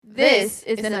This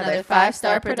is another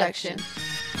 5-star production.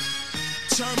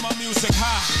 Turn my music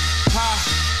high, high,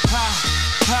 high,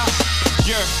 high,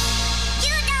 yeah. You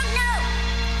don't know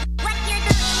what you're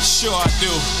doing. Sure I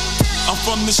do. I'm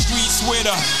from the streets where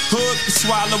the hood can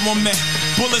swallow on me.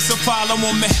 Bullets will follow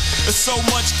on me. There's so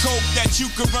much coke that you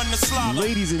could run the slide.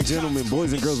 Ladies and gentlemen,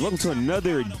 boys and girls, welcome to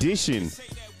another edition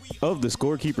of the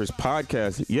ScoreKeepers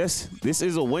podcast. Yes, this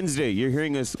is a Wednesday. You're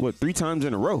hearing us, 3 times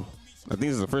in a row? I think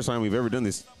this is the first time we've ever done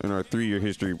this in our 3-year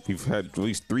history. We've had at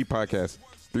least 3 podcasts,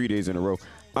 3 days in a row.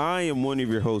 I am one of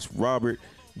your hosts, Robert.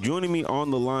 Joining me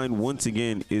on the line once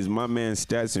again is my man,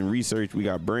 Stats and Research. We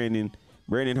got Brandon.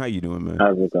 Brandon, how you doing, man?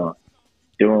 How's it going?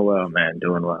 Doing well, man.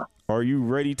 Doing well. Are you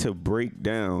ready to break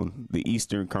down the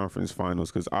Eastern Conference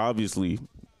Finals? Because obviously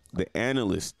the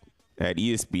analysts at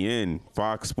ESPN,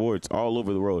 Fox Sports, all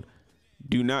over the world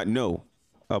do not know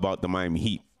about the Miami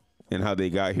Heat and how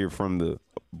they got here from the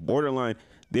borderline.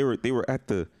 They were at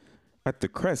the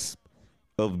crest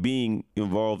of being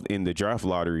involved in the draft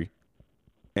lottery,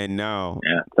 and now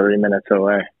 30 minutes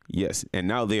away. Yes, and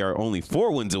now they are only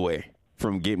 4 wins away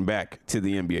from getting back to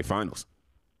the NBA Finals.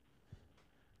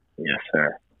 Yes,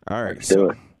 sir. All right, Let's do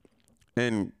it.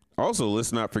 And also,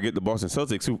 let's not forget the Boston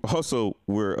Celtics, who also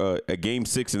were a Game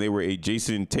 6, and they were a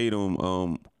Jason Tatum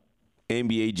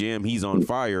NBA Jam. He's on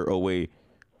fire away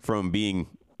from being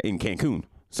in Cancun.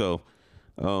 So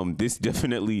this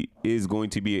definitely is going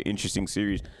to be an interesting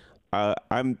series. I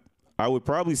would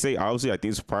probably say, obviously, I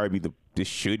think this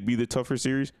should be the tougher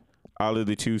series out of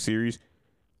the 2 series.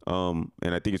 And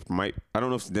I think I don't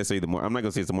know if it's necessarily I'm not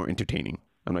gonna say it's the more entertaining.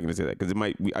 I'm not gonna say that because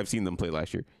I've seen them play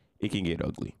last year. It can get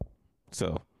ugly.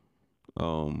 So,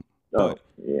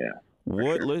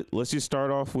 let's just start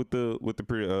off with the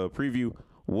preview.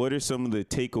 What are some of the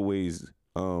takeaways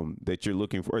that you're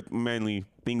looking for, mainly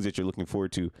things that you're looking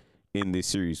forward to in this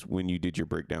series when you did your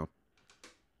breakdown?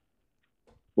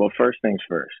 Well, first things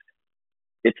first,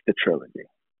 it's the trilogy.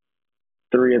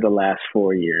 3 of the last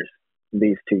 4 years,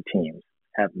 these 2 teams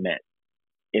have met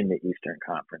in the Eastern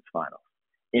Conference Finals.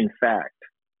 In fact,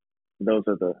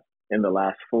 in the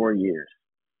last 4 years,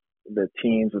 the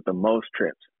teams with the most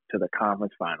trips to the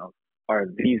conference finals are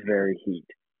these very Heat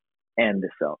and the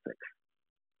Celtics.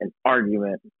 An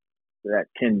argument that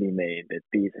can be made that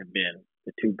these have been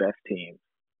the 2 best teams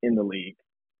in the league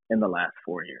in the last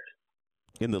 4 years.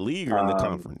 In the league or in the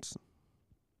conference?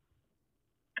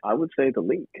 I would say the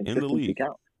league. In the league.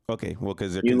 Counts. Okay, well,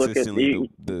 because they're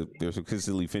they're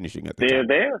consistently finishing at the they're top.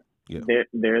 There. Yeah.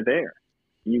 They're there.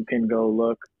 You can go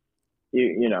look.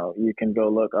 You can go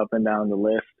look up and down the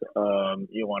list.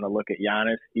 You want to look at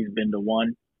Giannis. He's been to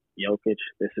 1. Jokic,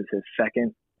 this is his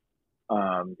 2nd.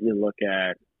 You look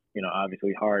at,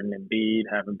 obviously Harden and Embiid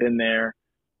haven't been there.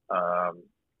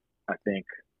 I think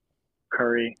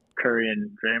Curry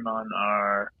and Draymond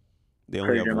are. They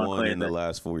only have 1 in the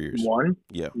last 4 years. 1?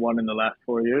 Yeah. 1 in the last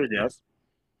 4 years, yes.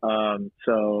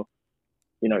 So,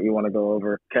 you want to go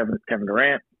over Kevin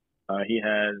Durant. He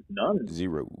has none.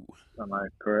 0. Am I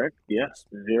correct? Yes.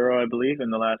 0, I believe, in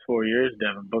the last 4 years.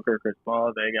 Devin Booker, Chris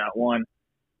Paul, they got 1.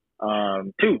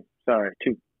 2. Sorry,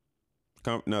 2.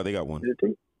 No, they got 1. Is it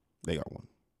 2? They got 1.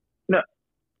 No.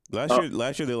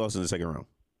 Last year they lost in the second round.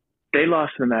 They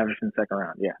lost to the Mavericks in the second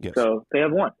round, yeah. Yes. So they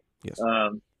have 1. Yes.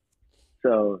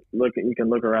 So you can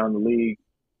look around the league.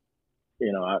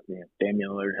 Damian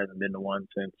Lillard hasn't been to 1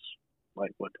 since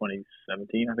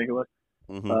 2017, I think it was.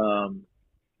 Mm-hmm.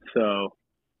 So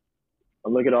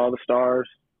look at all the stars,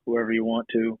 whoever you want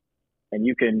to, and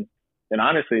you can. And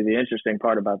honestly, the interesting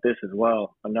part about this as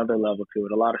well, another level to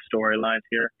it, a lot of storylines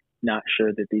here. Not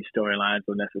sure that these storylines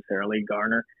will necessarily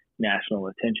garner national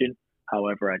attention.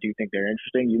 However, I do think they're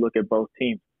interesting. You look at both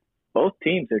teams. Both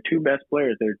teams, their 2 best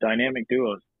players, they're dynamic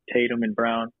duos. Tatum and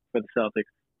Brown for the Celtics,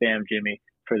 Bam Jimmy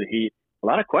for the Heat. A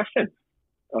lot of questions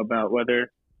about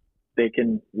whether they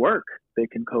can work, they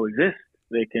can coexist,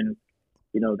 they can,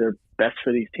 they're best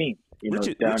for these teams. Which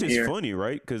is funny,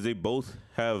 right? Because they both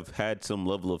have had some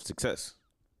level of success.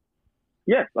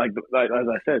 Yes, like as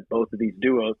I said, both of these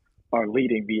duos are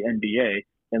leading the NBA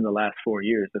in the last 4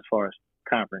 years as far as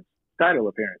conference title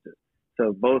appearances.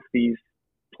 So both these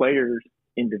players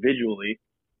individually,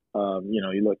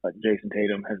 you look like Jason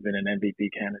Tatum has been an MVP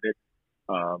candidate.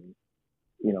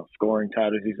 Scoring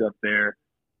titles, he's up there.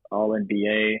 All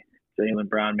NBA. Jaylen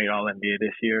Brown made All NBA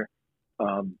this year.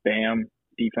 Bam,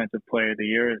 Defensive Player of the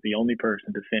Year, is the only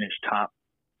person to finish top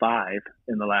 5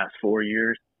 in the last 4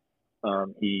 years.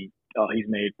 He's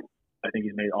made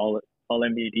All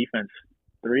NBA defense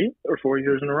 3 or 4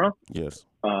 years in a row. Yes.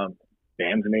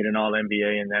 Bam's made an All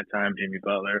NBA in that time. Jimmy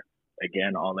Butler,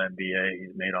 again, All NBA.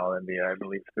 He's made All NBA, I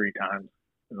believe, 3 times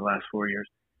in the last 4 years.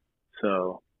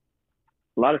 So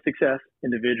a lot of success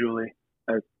individually,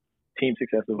 as team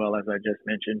success as well, as I just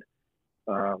mentioned.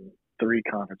 3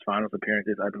 conference finals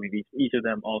appearances. I believe each of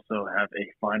them also have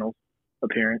a finals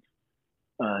appearance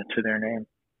to their name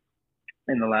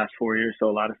in the last 4 years. So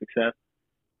a lot of success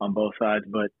on both sides.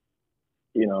 But,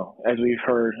 as we've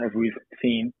heard, as we've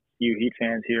seen, you Heat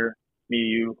fans here, me,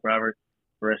 you, Robert,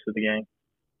 the rest of the gang,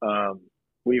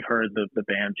 we've heard the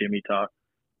Bam Jimmy talk.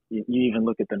 You even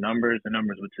look at the numbers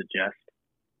would suggest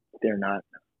they're not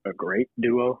a great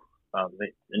duo.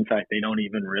 In fact, they don't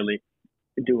even really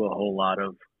do a whole lot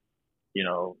of,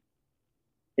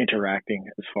 interacting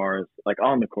as far as like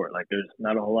on the court. Like there's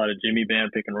not a whole lot of Jimmy Bam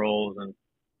pick and rolls, and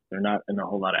they're not in a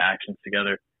whole lot of actions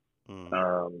together.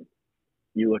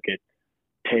 You look at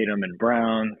Tatum and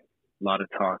Brown, a lot of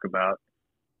talk about,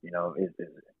 is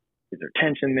there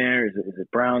tension there? Is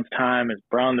it Brown's time? Is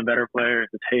Brown the better player? Is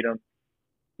it Tatum,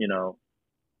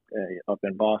 up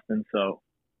in Boston? So,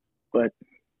 but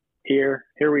here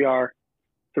we are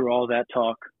through all that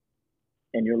talk,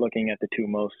 and you're looking at the 2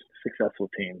 most successful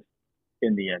teams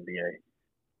in the NBA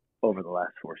over the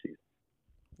last 4 seasons.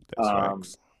 That's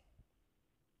facts.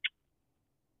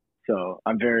 So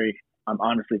I'm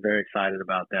honestly very excited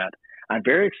about that. I'm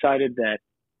very excited that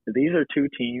these are 2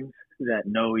 teams that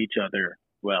know each other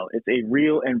well. It's a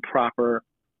real and proper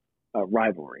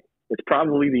rivalry. It's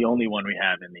probably the only one we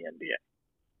have in the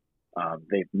NBA.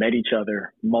 They've met each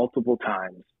other multiple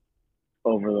times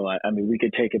over the last. I mean, we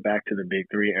could take it back to the Big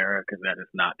 3 era because that is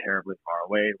not terribly far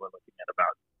away. We're looking at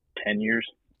about 10 years.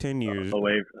 10 years.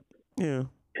 Away. Yeah.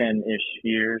 10-ish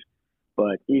years.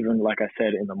 But even, like I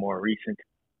said, in the more recent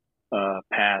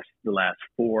past, the last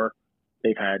 4,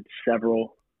 they've had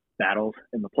several battles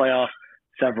in the playoffs,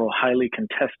 several highly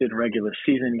contested regular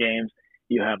season games.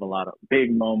 You have a lot of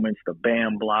big moments, the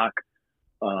Bam block.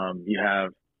 You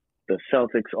have the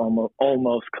Celtics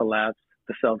almost collapse.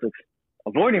 The Celtics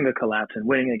avoiding the collapse and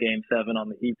winning a Game 7 on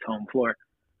the Heat's home floor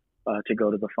to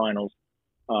go to the finals.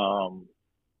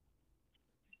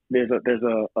 There's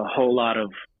a whole lot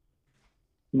of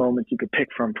moments you could pick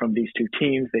from these 2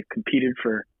 teams. They've competed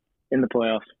in the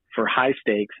playoffs for high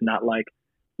stakes, not like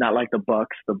the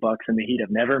Bucks. The Bucks and the Heat have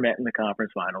never met in the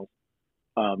conference finals.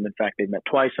 In fact, they've met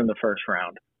twice in the first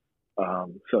round.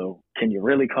 So can you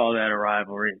really call that a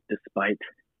rivalry, despite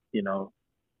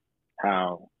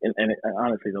how and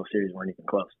honestly those series weren't even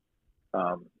close.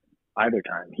 Either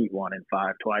time, Heat won in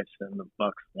 5 twice, and the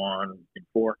Bucks won in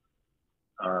 4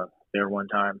 there one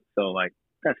time. So like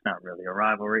that's not really a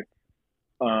rivalry.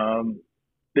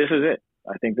 This is it.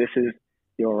 I think this is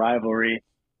your rivalry.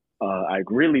 I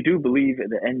really do believe that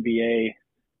the NBA,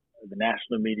 the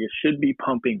national media, should be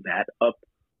pumping that up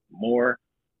more,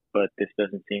 but this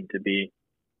doesn't seem to be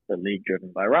a league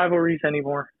driven by rivalries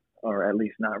anymore, or at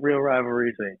least not real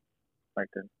rivalries. They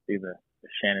like to see the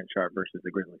Shannon Sharp versus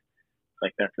the Grizzlies.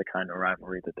 Like that's the kind of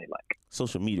rivalry that they like.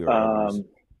 Social media rivalries.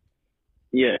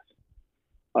 Yes.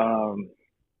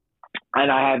 And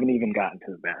I haven't even gotten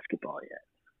to the basketball yet.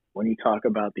 When you talk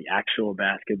about the actual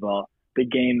basketball, the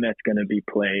game that's going to be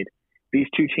played, these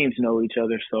 2 teams know each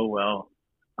other so well.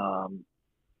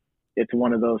 It's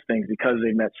one of those things because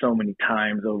they've met so many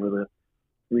times over the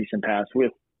recent past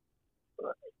with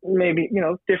maybe,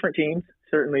 different teams,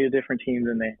 certainly a different team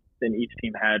than each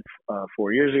team had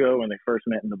 4 years ago when they first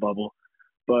met in the bubble.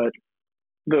 But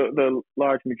the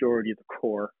large majority of the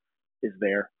core is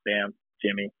there. Bam,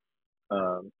 Jimmy,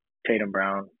 Tatum,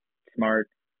 Brown, Smart,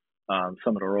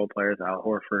 some of the role players, Al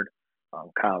Horford.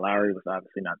 Kyle Lowry was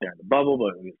obviously not there in the bubble,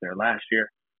 but he was there last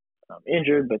year.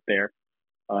 Injured, but there.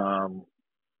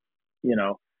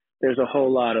 There's a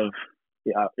whole lot of,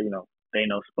 they know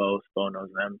Spo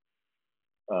knows them.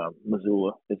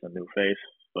 Missoula is a new face,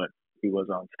 but he was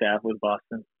on staff with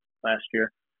Boston last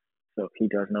year, so he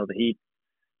does know the Heat.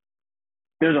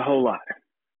 There's a whole lot.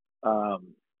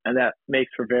 And that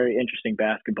makes for very interesting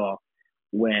basketball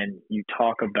when you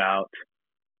talk about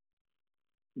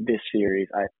this series.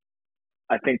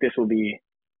 I think this will be,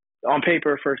 on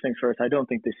paper, first things first, I don't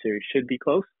think this series should be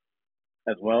close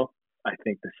as well. I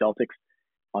think the Celtics,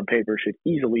 on paper, should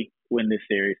easily win this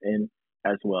series in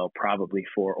as well, probably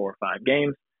 4 or 5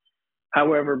 games.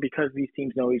 However, because these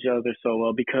teams know each other so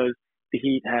well, because the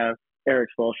Heat have Eric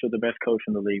Spoelstra, the best coach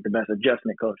in the league, the best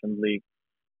adjustment coach in the league,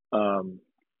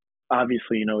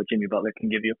 obviously, you know what Jimmy Butler can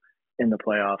give you in the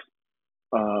playoffs.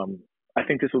 I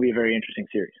think this will be a very interesting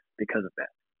series because of that.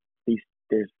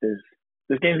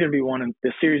 This game's going to be won, and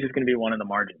this series is going to be won in the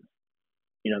margins.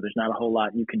 There's not a whole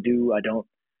lot you can do. I'm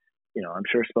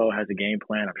sure Spo has a game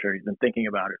plan. I'm sure he's been thinking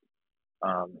about it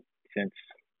since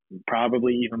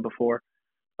probably even before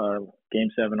Game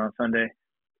 7 on Sunday,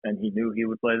 and he knew he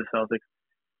would play the Celtics.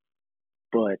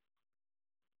 But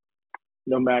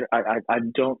no matter, I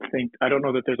don't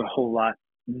know that there's a whole lot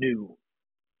new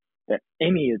that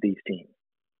any of these teams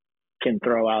can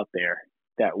throw out there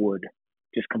that would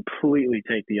just completely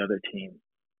take the other team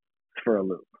for a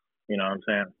loop. You know what I'm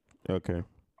saying? Okay.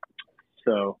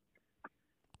 So,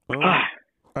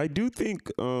 I do think,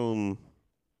 well,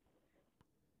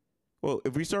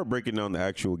 if we start breaking down the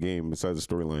actual game besides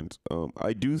the storylines,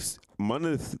 one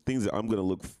of the things that I'm going to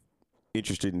look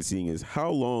interested in seeing is how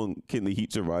long can the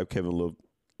Heat survive Kevin Love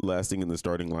lasting in the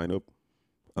starting lineup?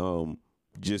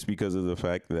 Just because of the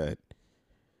fact that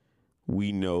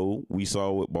we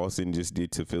saw what Boston just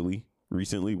did to Philly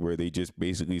recently, where they just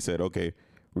basically said, okay,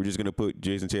 we're just going to put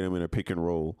Jason Tatum in a pick and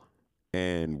roll,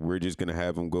 and we're just going to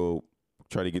have him go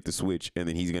try to get the switch, and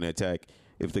then he's going to attack.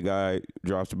 If the guy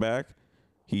drops back,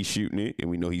 he's shooting it, and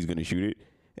we know he's going to shoot it.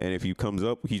 And if he comes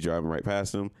up, he's driving right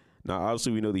past him. Now,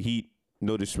 obviously, we know the Heat,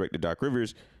 no disrespect to Doc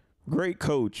Rivers, great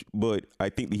coach, but I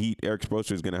think the Heat, Eric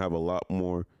Spoelstra is going to have a lot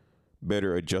more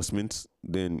better adjustments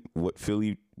than what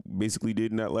Philly basically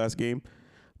did in that last game.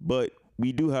 But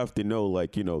we do have to know,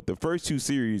 the first two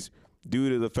series, due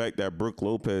to the fact that Brook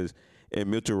Lopez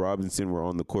and Mitchell Robinson were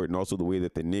on the court, and also the way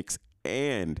that the Knicks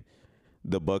and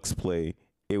the Bucks play,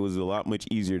 it was a lot much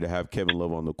easier to have Kevin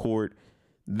Love on the court.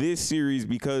 This series,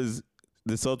 because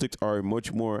the Celtics are a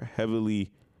much more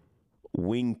heavily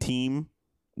wing team,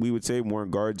 we would say more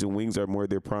guards and wings are more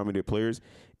their prominent players.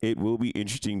 It will be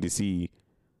interesting to see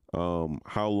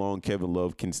how long Kevin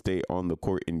Love can stay on the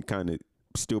court and kind of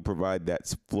still provide that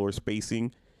floor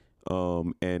spacing,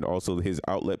 and also his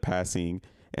outlet passing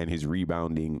and his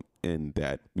rebounding, and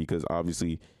that, because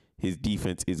obviously his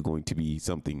defense is going to be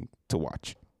something to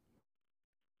watch.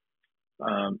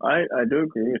 I do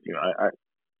agree with you.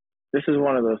 This is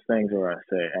one of those things where I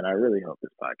say, and I really hope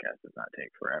this podcast does not take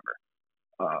forever.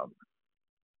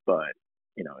 But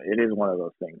it is one of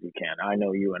those things you can. I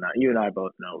know you and I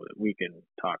both know that we can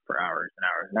talk for hours and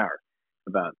hours and hours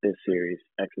about this series,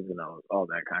 X's and O's, all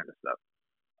that kind of stuff.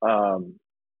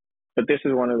 But this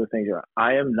is one of the things where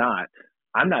I'm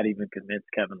not even convinced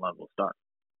Kevin Love will start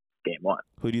game one.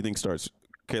 Who do you think starts?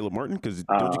 Caleb Martin? Because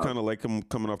don't you kind of like him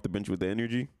coming off the bench with the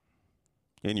energy?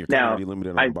 And you're kind of already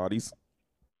limited on bodies.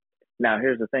 Now,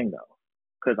 here's the thing, though,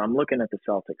 because I'm looking at the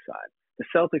Celtics side. The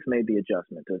Celtics made the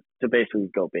adjustment to basically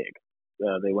go big.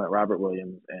 They went Robert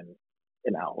Williams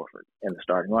and Al Horford in the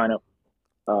starting lineup.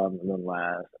 And then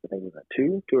last, I think it was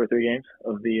two or three games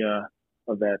of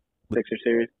that Sixer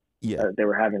series. Yeah, they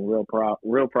were having real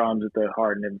problems with the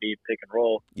Harden and Embiid pick and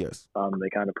roll. Yes. They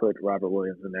kind of put Robert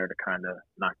Williams in there to kind of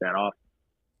knock that off.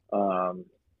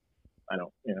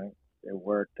 It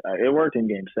worked. It worked in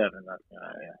Game 7.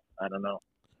 I don't know.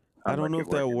 I don't know if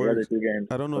that works.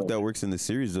 I don't know if that works in the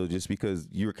series, though, just because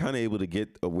you're kind of able to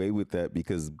get away with that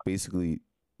because basically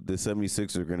the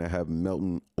 76ers are going to have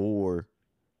Melton or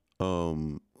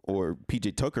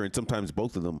PJ Tucker, and sometimes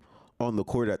both of them on the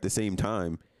court at the same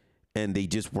time, and they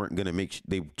just weren't going to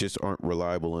they just aren't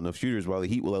reliable enough shooters, while the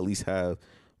Heat will at least have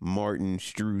Martin,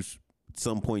 Strus,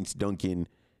 some points Duncan.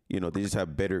 They just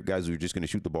have better guys who are just going to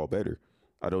shoot the ball better.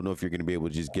 I don't know if you're going to be able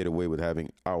to just get away with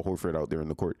having Al Horford out there in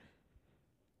the court.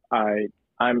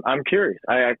 I'm curious.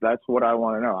 That's what I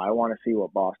want to know. I want to see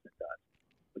what Boston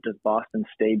does. Does Boston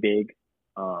stay big?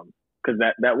 Because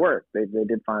that worked. They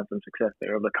did find some success. They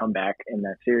were able to come back in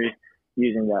that series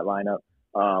using that lineup.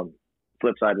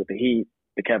 Flip side with the Heat,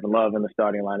 the Kevin Love in the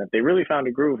starting lineup, they really found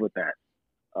a groove with that.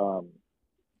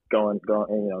 Going,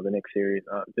 the Knicks series.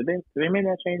 Did they make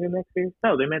that change in the Knicks series?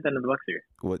 No, they made that in the Bucks series.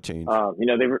 What change?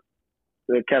 They were.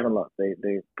 Kevin Love. They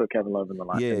put Kevin Love in the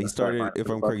line. Yeah, he started. If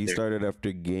I'm correct, he started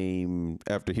after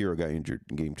Hero got injured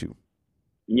in Game 2.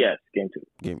 Yes, Game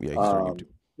 2. He started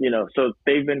Game 2. So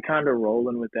they've been kind of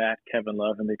rolling with that, Kevin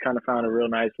Love, and they kind of found a real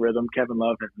nice rhythm. Kevin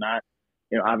Love has not,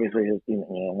 obviously his team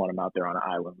don't want him out there on an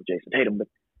island with Jason Tatum,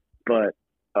 but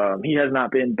he has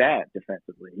not been bad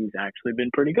defensively. He's actually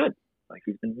been pretty good.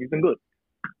 He's been good.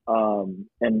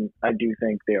 And I do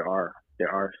think there are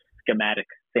schematic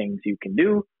things you can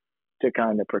do to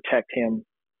kind of protect him.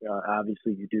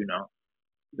 Obviously, you do know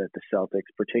that the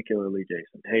Celtics, particularly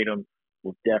Jason Tatum,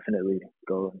 will definitely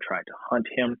go and try to hunt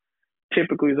him.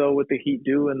 Typically, though, what the Heat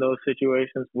do in those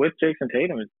situations with Jason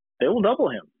Tatum is they will double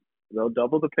him. They'll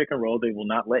double the pick and roll. They will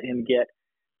not let him get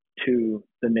to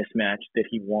the mismatch that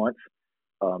he wants.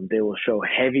 They will show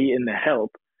heavy in the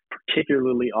help,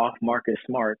 particularly off Marcus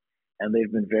Smart, and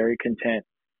they've been very content,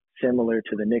 similar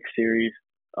to the Knicks series.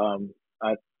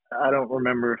 I don't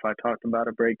remember if I talked about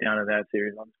a breakdown of that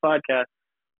series on this podcast,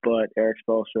 but Eric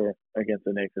Spoelstra against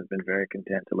the Knicks has been very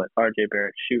content to let RJ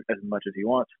Barrett shoot as much as he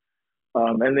wants.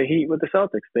 And the Heat with the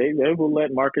Celtics, they will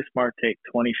let Marcus Smart take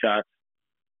 20 shots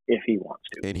if he wants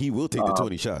to. And he will take the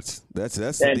 20 shots. That's the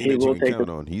and thing he that you will can take count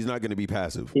on. He's not going to be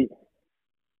passive.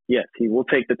 Yes, he will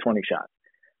take the 20 shots.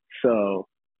 So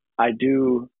I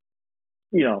do,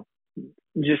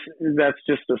 that's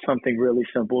just something really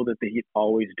simple that the Heat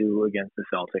always do against the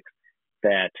Celtics,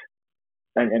 that,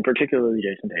 and particularly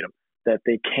Jason Tatum, that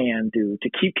they can do to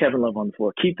keep Kevin Love on the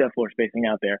floor, keep that floor spacing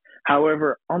out there.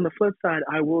 However, on the flip side,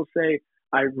 I will say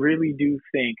I really do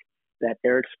think that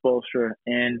Eric Spoelstra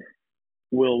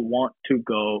will want to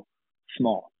go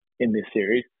small in this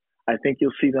series. I think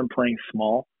you'll see them playing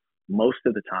small most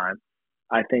of the time.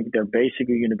 I think they're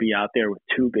basically going to be out there with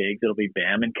two bigs. It'll be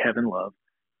Bam and Kevin Love,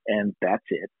 and that's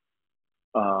it.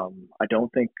 I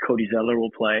don't think Cody Zeller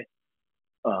will play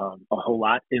a whole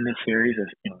lot in this series. As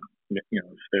if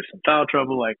there's some foul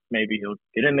trouble, like maybe he'll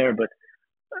get in there. But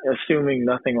assuming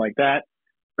nothing like that,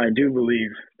 I do believe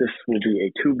this will be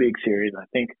a two big series. I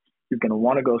think he's going to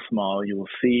want to go small. You will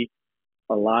see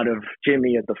a lot of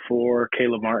Jimmy at the 4,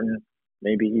 Caleb Martin,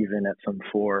 maybe even at some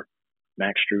 4,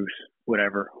 Max Strus,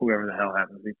 whoever the hell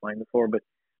happens to be playing the 4. But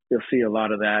you'll see a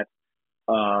lot of that.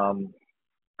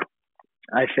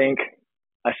 I think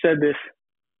I said this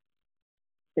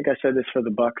for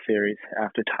the Buck series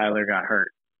after Tyler got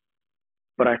hurt.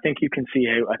 But I think we'll see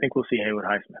Haywood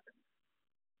Highsmith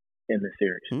in the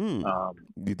series. Do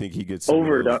you think he gets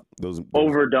over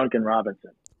Duncan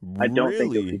Robinson? Really? I don't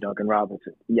think you'll see Duncan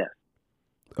Robinson. Yes.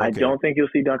 Okay. I don't think you'll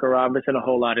see Duncan Robinson a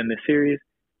whole lot in this series.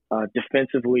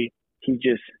 Defensively, he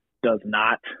just does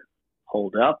not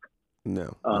hold up.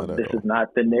 No, this is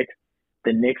not the Knicks.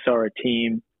 The Knicks are a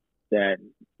team that,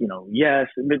 yes,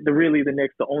 the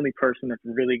Knicks, the only person that's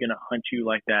really going to hunt you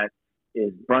like that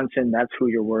is Brunson. That's who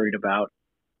you're worried about.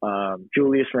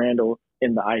 Julius Randle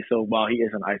in the ISO, while he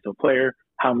is an ISO player,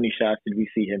 how many shots did we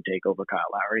see him take over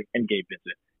Kyle Lowry and Gabe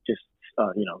Vincent? Just,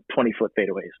 20-foot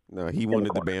fadeaways. No, he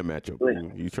wanted the Bam matchup.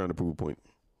 He's trying to prove a point.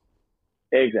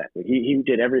 Exactly. He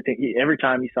did everything. Every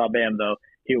time he saw Bam, though,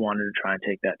 he wanted to try and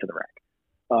take that to the rack.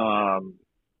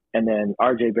 And then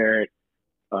RJ Barrett,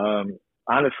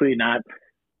 honestly, not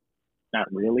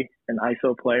really an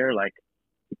ISO player. Like,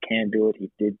 he can do it.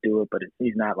 He did do it, but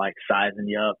he's not like sizing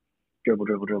you up, dribble.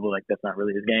 Like, that's not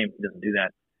really his game. He doesn't do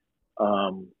that.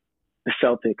 The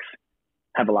Celtics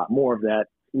have a lot more of that.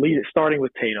 Starting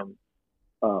with Tatum,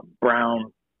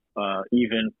 Brown,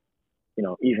 even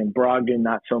Brogdon,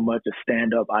 not so much a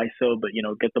stand-up ISO, but,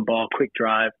 get the ball, quick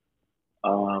drive.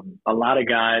 A lot of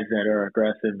guys that are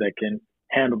aggressive that can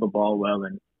handle the ball well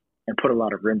and put a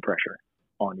lot of rim pressure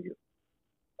on you,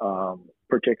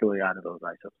 particularly out of those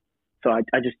ISOs. So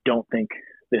I just don't think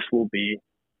this will be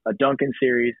a Duncan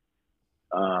series.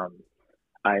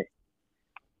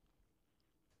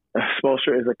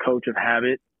 Spoelstra is a coach of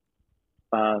habit.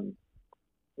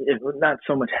 Not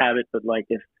so much habit, but like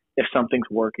if something's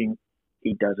working,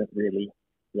 he doesn't really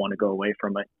want to go away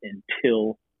from it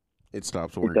until it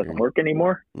stops working. It doesn't work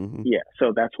anymore. Mm-hmm. Yeah,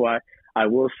 so that's why I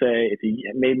will say, if he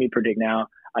made me predict now,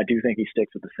 I do think he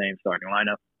sticks with the same starting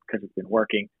lineup because it's been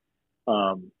working.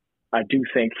 I do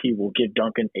think he will give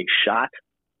Duncan a shot.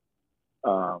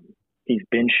 He's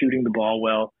been shooting the ball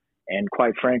well, and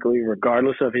quite frankly,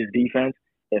 regardless of his defense,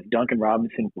 if Duncan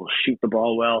Robinson will shoot the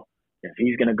ball well, if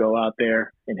he's going to go out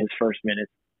there in his first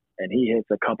minutes and he hits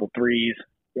a couple threes,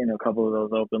 a couple of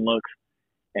those open looks,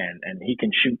 and he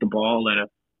can shoot the ball at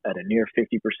a near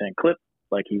 50% clip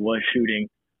like he was shooting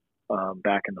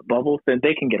back in the bubble, then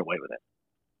they can get away with it.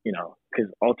 Because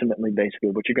ultimately, basically,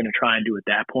 what you're going to try and do at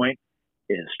that point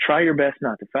is try your best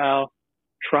not to foul,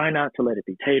 try not to let it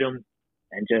be Tatum,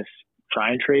 and just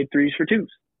try and trade threes for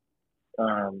twos.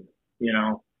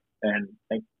 And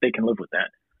they can live with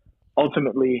that.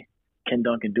 Ultimately, can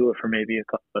Duncan do it for maybe a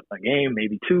game,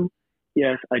 maybe two?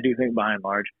 Yes, I do think by and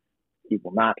large he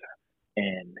will not,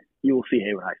 and you will see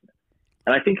Haywood Highsmith.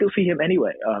 And I think you'll see him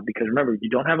anyway, because remember, you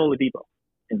don't have Oladipo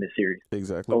in this series.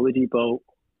 Exactly. Oladipo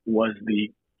was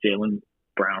the Jaylen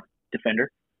Brown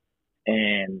defender,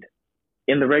 and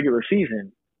in the regular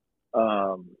season,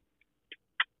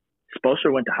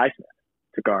 Spoelstra went to Highsmith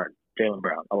to guard Jaylen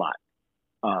Brown a lot.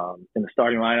 In the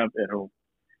starting lineup,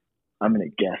 I'm going to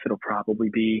guess it'll probably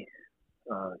be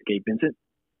Gabe Vincent.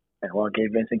 And while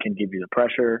Gabe Vincent can give you the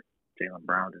pressure, Jaylen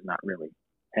Brown does not really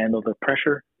handle the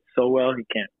pressure so well. He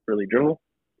can't really dribble.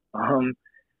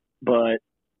 But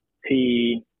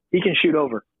he can shoot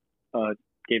over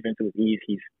Gabe Vincent with ease.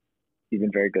 He's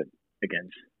been very good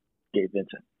against Gabe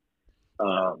Vincent.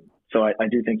 So I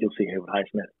do think you'll see Haywood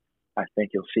Highsmith. I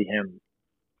think you'll see him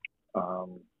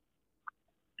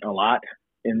a lot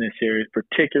in this series,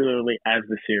 particularly as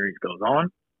the series goes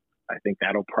on. I think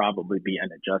that'll probably be an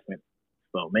adjustment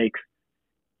Spo makes.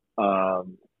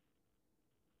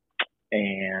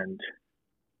 and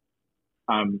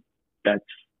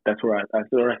that's where I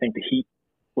think the Heat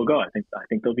will go. I think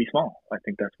they'll be small. I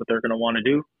think that's what they're going to want to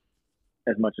do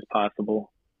as much as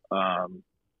possible.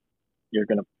 You're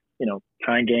going to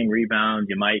try and gain rebounds.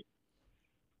 You might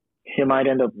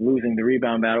end up losing the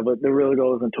rebound battle, but the real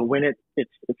goal isn't to win it.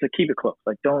 It's to keep it close.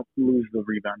 Like, don't lose the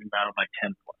rebounding battle by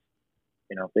 10 points.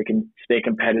 If they can stay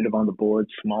competitive on the board,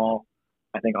 small,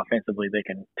 I think offensively they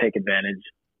can take advantage.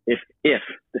 If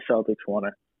the Celtics want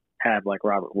to have like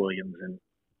Robert Williams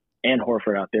and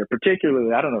Horford out there,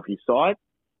 particularly, I don't know if you saw it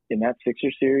in that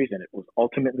Sixers series, and it was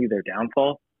ultimately their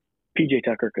downfall. PJ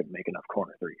Tucker couldn't make enough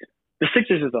corner threes. The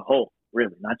Sixers as a whole,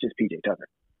 really, not just PJ Tucker,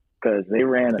 because they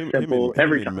ran a simple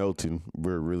every time. Melton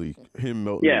were really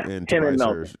Melton Yeah, and him Tobias and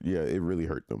Melton. Harris. Yeah, it really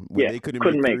hurt them. When they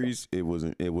couldn't make threes, it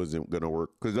wasn't gonna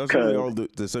work, because that's really all the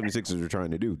 76ers were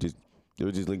trying to do. They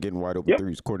were just like getting wide open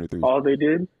threes, corner threes. All they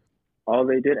did,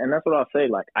 and that's what I'll say.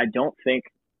 Like, I don't think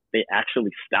they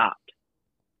actually stopped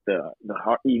the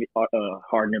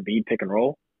Harden and Embiid pick and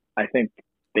roll. I think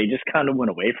they just kind of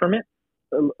went away from it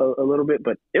a little bit,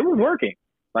 but it was working.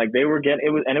 Like, they were getting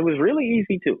it was really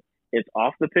easy too. It's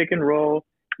off the pick and roll.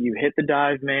 You hit the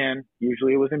dive man.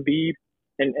 Usually it was Embiid,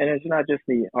 and it's not just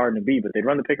the Harden and Embiid, but they'd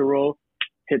run the pick and roll,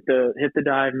 hit the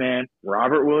dive man.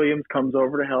 Robert Williams comes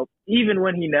over to help, even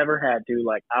when he never had to.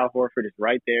 Like, Al Horford is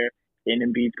right there in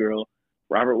Embiid's grill.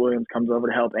 Robert Williams comes over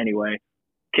to help anyway,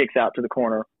 kicks out to the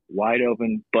corner, wide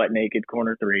open, butt naked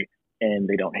corner three, and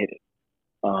they don't hit it.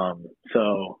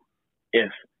 So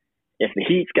if the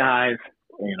Heat's guys,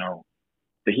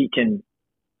 the Heat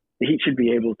should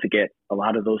be able to get a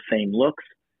lot of those same looks,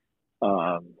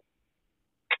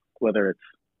 whether it's,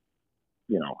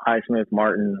 Highsmith,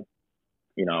 Martin,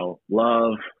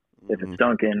 Love, if it's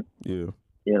Duncan,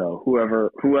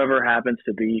 whoever happens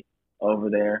to be over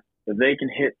there, if they can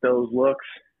hit those looks,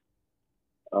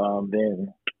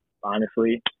 then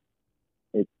honestly,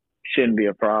 it shouldn't be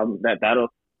a problem. That'll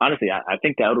honestly, I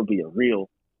think that'll be a real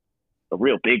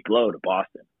big blow to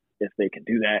Boston if they can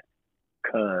do that,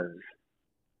 because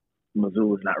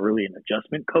Mazzulla is not really an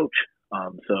adjustment coach.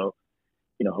 So,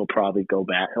 he'll probably go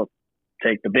back. He'll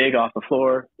take the big off the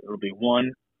floor. It'll be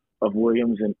one of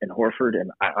Williams and Horford.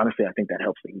 And I think that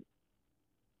helps the Heat.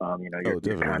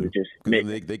 You're kind of just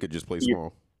they could just play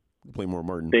small, play more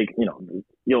Martin.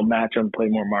 You'll match them, play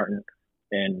more Martin,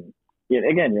 and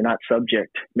again, you're not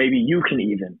subject. Maybe you can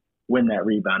even win that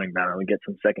rebounding battle and get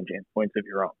some second chance points of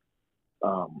your own.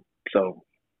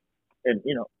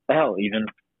 Hell, even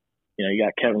you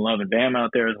got Kevin Love and Bam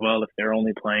out there as well. If they're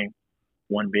only playing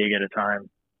one big at a time,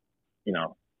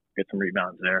 get some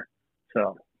rebounds there.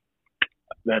 So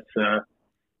that's the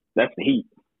Heat.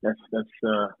 That's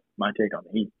my take on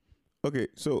the Heat. Okay,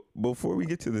 so before we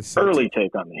get to the Celtics, early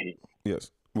take on the Heat.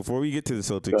 Yes, before we get to the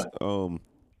Celtics,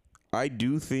 I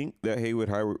do think that Haywood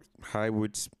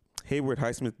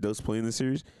Highsmith does play in the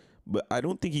series, but I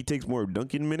don't think he takes more of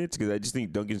Duncan minutes, because I just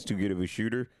think Duncan's too good of a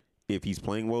shooter if he's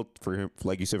playing well for him.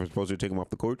 Like you said, for Spoelstra to take him off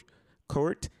the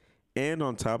court. And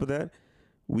on top of that,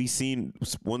 we've seen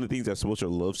one of the things that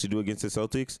Spoelstra loves to do against the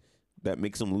Celtics that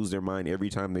makes them lose their mind every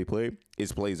time they play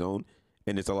is play zone.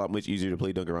 And it's a lot much easier to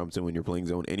play Duncan Robinson when you're playing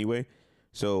zone anyway.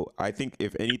 So I think,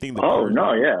 if anything,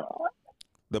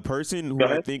 the person who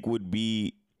I think would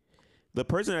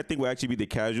actually be the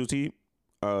casualty,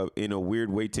 in a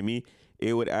weird way to me,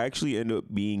 it would actually end up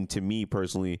being, to me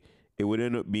personally, it would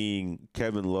end up being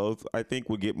Kevin Love. I think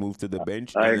would get moved to the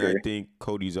bench, and I think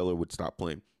Cody Zeller would stop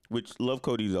playing. Which, love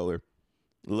Cody Zeller,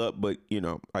 but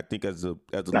I think as a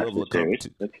level of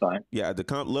competition, that's fine. Yeah, at the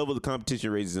level of the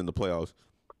competition raises in the playoffs,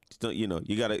 still, you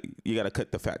gotta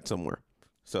cut the fat somewhere.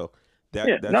 So I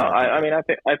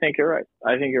think you're right.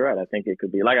 I think it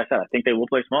could be, like I said, I think they will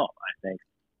play small. I think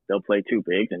they'll play two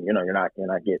bigs, and you're not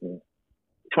getting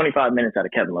 25 minutes out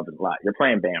of Kevin Love is a lot. You're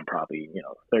playing Bam probably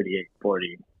 38,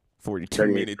 40, 42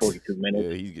 minutes. 42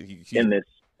 minutes Yeah,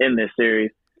 in this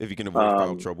series. If you can avoid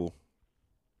foul trouble.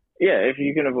 Yeah, if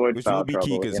you can avoid Which foul will be trouble.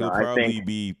 key, because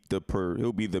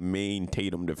he'll be the main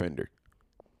Tatum defender.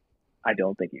 I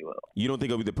don't think he will. You don't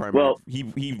think he'll be the primary? Well,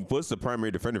 he was the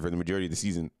primary defender for the majority of the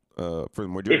season. For the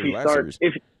majority of the last series.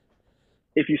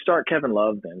 If you start Kevin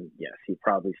Love, then yes, he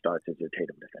probably starts as your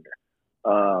Tatum defender.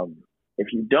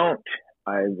 If you don't,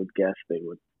 I would guess they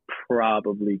would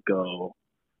probably go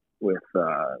with.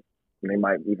 They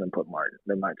might even put Martin.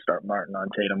 They might start Martin on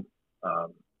Tatum.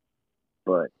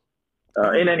 But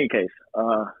in any case,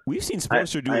 we've seen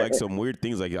Spoelstra do some weird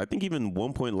things. Like, I think even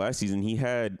one point last season, he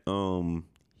had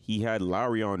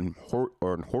Lowry on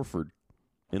Horford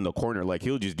in the corner. Like,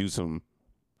 he'll just do some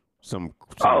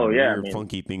weird,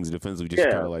 funky things defensively, just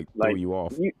kind of like throw you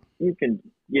off. You can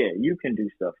you can do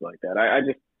stuff like that.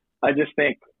 I just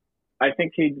think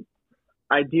he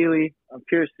ideally. I'm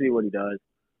curious to see what he does.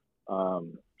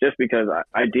 Just because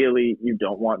ideally you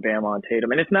don't want Bam on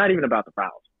Tatum, and it's not even about the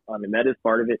fouls. I mean that is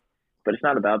part of it, but it's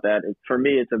not about that. For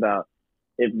me, it's about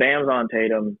if Bam's on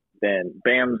Tatum, then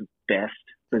Bam's best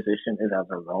position is as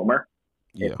a roamer.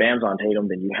 Yeah. If Bam's on Tatum,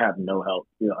 then you have no help.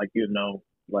 You have no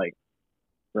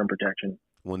rim protection.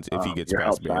 Once if he gets your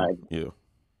past help Bam, side,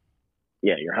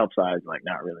 your help side is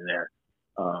not really there.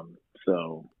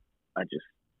 So like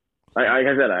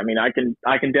I said, I mean, I can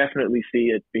definitely see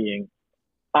it being.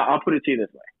 I'll put it to you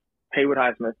this way: Haywood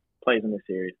Highsmith plays in this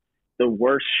series. The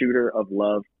worst shooter of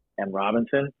Love and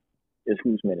Robinson is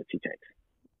whose minutes he takes.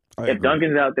 If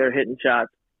Duncan's out there hitting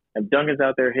shots,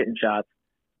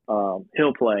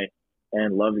 he'll play,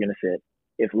 and Love's gonna sit.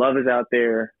 If Love is out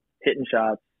there hitting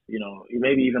shots,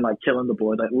 maybe even killing the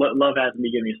board. Love has to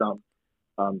be giving you something.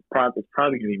 It's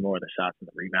probably gonna be more of the shots and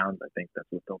the rebounds. I think that's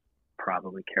what they'll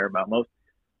probably care about most.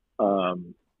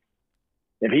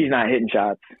 If he's not hitting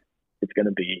shots, it's going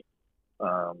to be,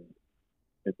 he'll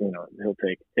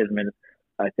take his minutes.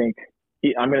 I think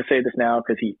I'm going to say this now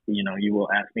because you will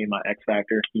ask me my X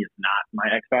factor. He is not my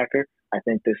X factor. I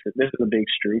think this is a big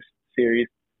Strus series.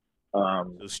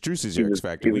 So Strus is your X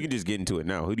factor. We can just get into it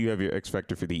now. Who do you have your X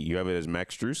factor for the Heat? You have it as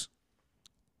Max Strus?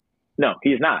 No,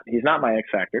 he's not. He's not my X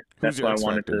factor. That's why I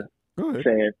wanted to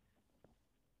say it.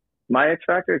 My X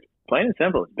factor is plain and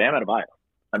simple. It's Bam Adebayo.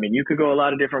 I mean, you could go a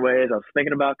lot of different ways. I was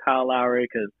thinking about Kyle Lowry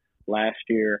because last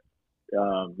year,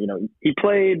 he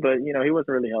played, but he wasn't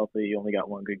really healthy. He only got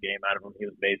one good game out of him. He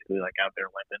was basically out there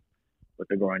limping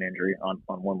with a groin injury on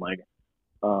one leg.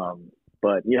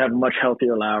 But you have a much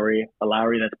healthier Lowry, a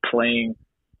Lowry that's playing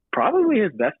probably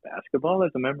his best basketball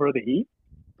as a member of the Heat.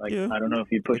 I don't know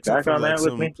if you push back on that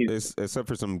with me. Except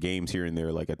for some games here and there,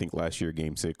 I think last year,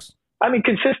 Game 6. I mean,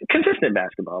 consistent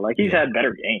basketball. He's had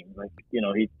better games. It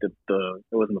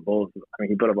wasn't the Bulls. I mean,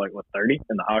 he put up 30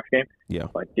 in the Hawks game. Yeah.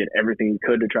 Did everything he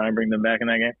could to try and bring them back in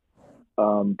that game.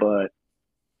 But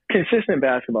consistent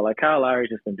basketball. Kyle Lowry's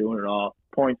just been doing it all: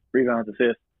 points, rebounds,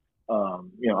 assists.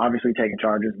 Obviously taking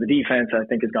charges. The defense, I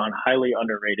think, has gone highly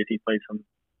underrated. He played some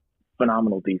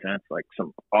phenomenal defense,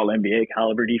 some All NBA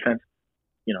caliber defense.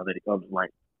 That he was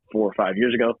 4 or 5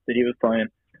 years ago that he was playing.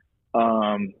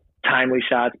 Timely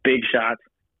shots, big shots.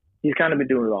 He's kind of been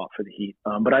doing it all for the Heat.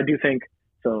 But I do think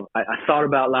so. I thought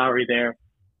about Lowry there.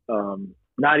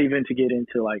 Not even to get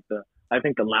into I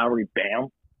think the Lowry Bam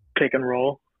pick and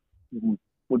roll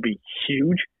would be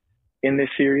huge in this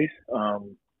series.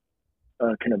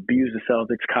 Can abuse the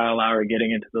Celtics. Kyle Lowry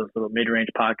getting into those little mid-range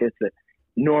pockets that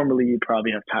normally you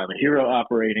probably have Tyler Hero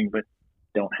operating, but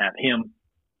don't have him.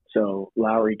 So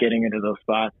Lowry getting into those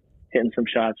spots, hitting some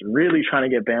shots, really trying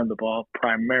to get Bam the ball,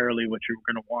 primarily what you're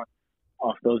going to want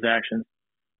off those actions.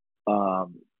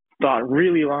 Thought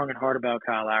really long and hard about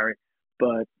Kyle Lowry,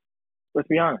 but let's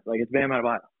be honest, it's Bam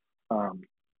Adebayo.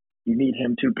 You need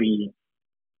him to be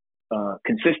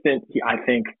consistent. I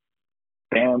think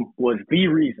Bam was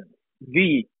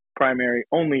the primary,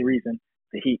 only reason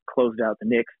the Heat closed out the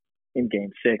Knicks in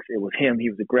Game 6. It was him. He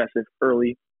was aggressive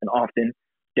early and often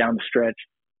down the stretch.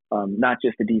 Not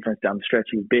just the defense down the stretch.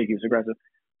 He was big. He was aggressive.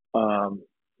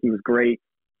 He was great.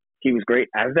 He was great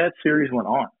as that series went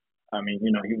on. I mean,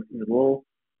 he was a little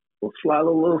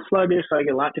sluggish.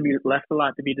 Left a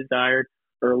lot to be desired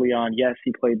early on. Yes,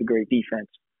 he played the great defense.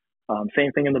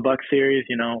 Same thing in the Bucks series.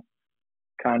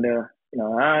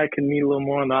 I could need a little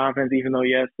more on the offense. Even though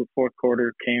yes, the fourth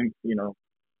quarter came.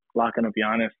 Locking up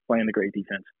Giannis, playing the great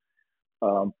defense.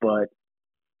 But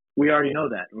we already know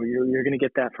that. You're going to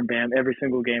get that from Bam every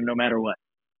single game, no matter what.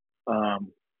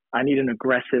 I need an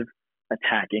aggressive,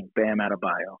 attacking Bam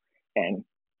Adebayo. And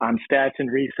I'm stats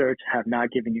and research, have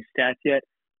not given you stats yet,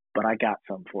 but I got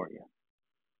some for you.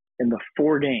 In the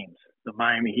 4 games, the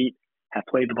Miami Heat have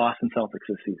played the Boston Celtics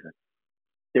this season.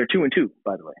 They're 2-2,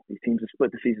 by the way. These teams have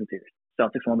split the season series.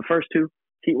 Celtics won the first 2,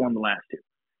 Heat won the last 2.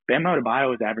 Bam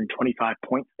Adebayo is averaging 25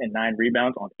 points and 9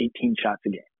 rebounds on 18 shots a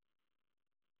game.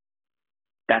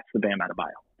 That's the Bam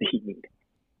Adebayo the Heat need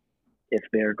if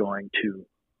they're going to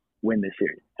win this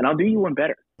series. And I'll do you one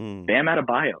better. Bam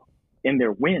Adebayo, in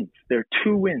their wins, their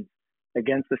 2 wins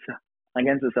against the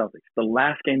Celtics, the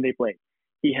last game they played,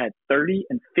 he had 30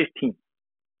 and 15.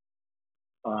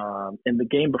 In the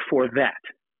game before that,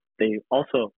 they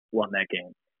also won that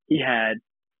game. He had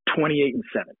 28 and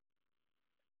 7.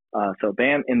 So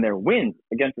Bam, in their wins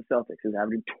against the Celtics, is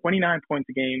averaging 29 points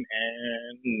a game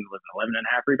and 11 and a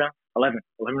half rebounds. 11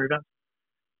 rebounds.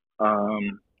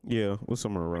 Yeah, was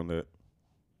somewhere around that.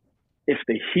 If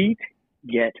the Heat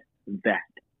get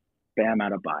that, Bam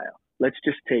Adebayo, let's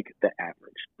just take the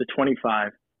average, the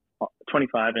 25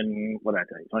 and what did I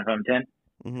tell you, 25 and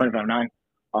 10, 25 and 9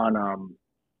 on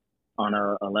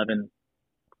a 11,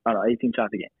 on a 18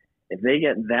 shots a game. If they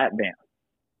get that bam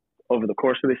over the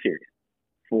course of the series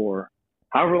for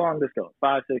however long this goes,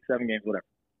 5, 6, 7 games, whatever,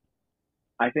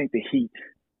 I think the Heat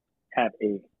have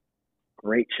a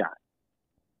great shot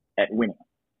at winning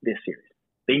this series.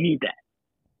 They need that.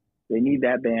 They need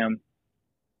that bam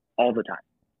all the time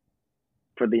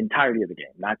for the entirety of the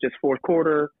game, not just fourth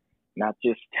quarter, not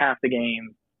just half the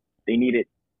game. They need it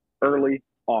early,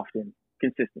 often,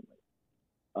 consistently.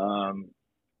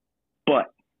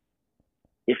 But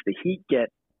if the Heat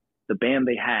get the bam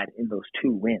they had in those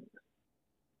 2 wins,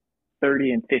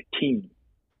 30 and 15,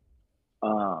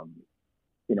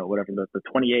 whatever, the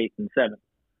 28 and 7,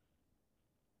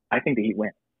 I think the Heat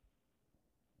win.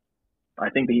 I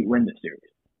think the Heat win this series.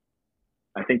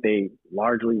 I think they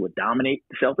largely would dominate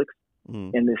the Celtics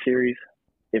in this series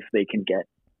if they can get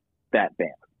that bam.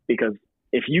 Because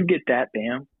if you get that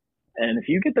bam, and if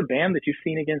you get the bam that you've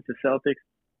seen against the Celtics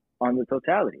on the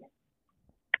totality,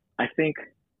 I think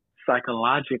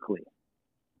psychologically,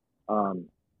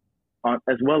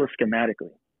 as well as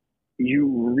schematically,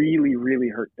 you really, really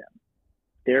hurt them.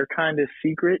 Their kind of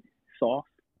secret sauce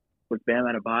with Bam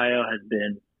Adebayo has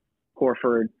been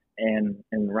Horford and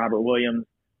Robert Williams.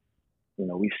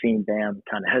 We've seen Bam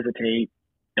kind of hesitate,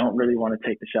 don't really want to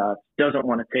take the shots, doesn't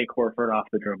want to take Horford off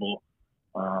the dribble.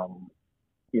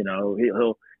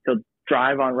 He'll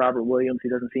drive on Robert Williams. He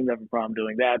doesn't seem to have a problem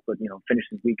doing that, but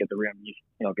finishes weak at the rim,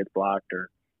 gets blocked or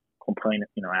complaining,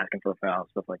 asking for a foul,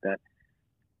 stuff like that.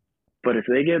 But if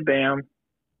they get Bam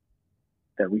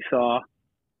that we saw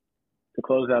to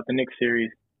close out the Knicks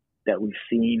series, that we've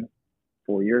seen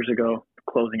 4 years ago,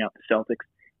 closing out the Celtics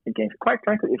in games, quite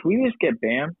frankly, if we just get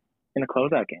Bam in a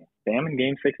closeout game, Bam in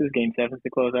game 6s, game 7s to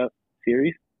close out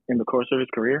series in the course of his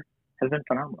career has been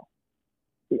phenomenal.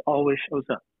 He always shows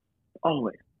up.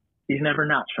 Always. He's never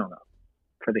not shown up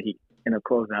for the Heat in a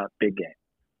closeout big game.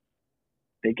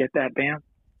 They get that Bam.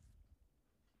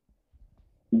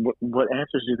 What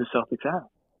answers do the Celtics have?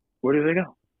 Where do they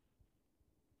go?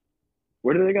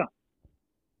 Where do they go?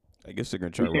 I guess they're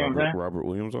going to try Robert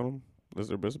Williams on him. That's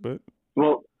their best bet.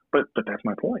 Well, but that's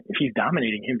my point. If he's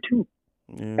dominating him too.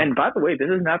 Yeah. And by the way, this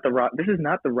is not the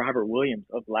Robert Williams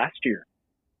of last year.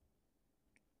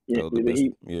 This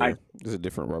is a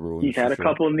different Robert Williams. He's had a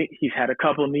couple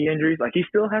of knee injuries. Like, he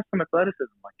still has some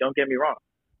athleticism. Like, don't get me wrong,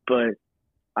 but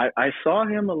I saw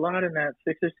him a lot in that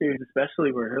Sixers series,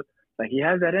 especially where he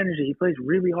has that energy. He plays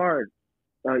really hard,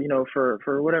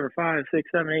 for whatever 5,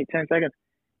 6, 7, 8, 10 seconds,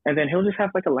 and then he'll just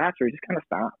have like a lapse where he just kind of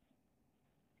stops,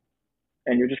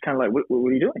 and you're just kind of like, what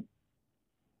are you doing?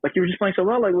 Like, you were just playing so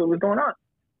well. Like, what's going on?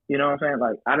 You know what I'm saying?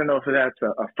 Like, I don't know if that's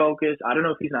a focus. I don't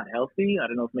know if he's not healthy. I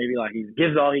don't know if maybe like he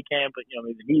gives all he can, but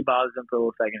maybe the knee bothers him for a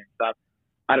little second and stops.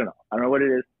 I don't know. I don't know what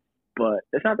it is, but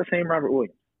it's not the same Robert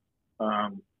Williams.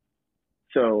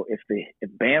 So if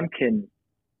Bam can,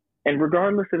 and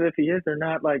regardless of if he is or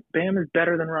not, like, Bam is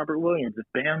better than Robert Williams. If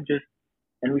Bam just,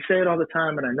 and we say it all the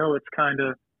time, and I know it's kind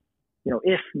of,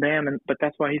 if Bam, but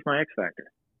that's why he's my X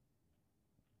factor.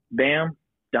 Bam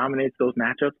dominates those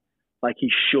matchups like he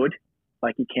should,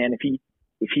 like he can.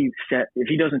 If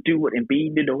he doesn't do what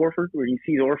Embiid did to Horford, where he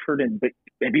sees Horford and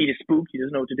Embiid is spooked, he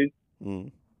doesn't know what to do.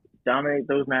 Dominate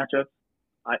those matchups.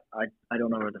 I don't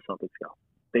know where the Celtics go.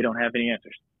 They don't have any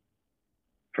answers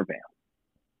for Bam.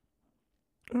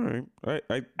 All right.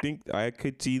 I think I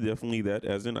could see definitely that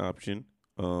as an option.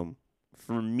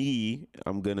 For me,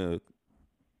 I'm going to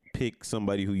pick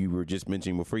somebody who you were just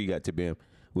mentioning before you got to Bam,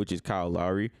 which is Kyle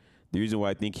Lowry. The reason why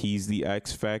I think he's the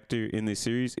X factor in this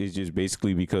series is just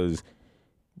basically based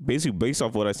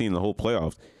off what I've seen in the whole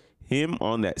playoffs, him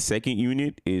on that second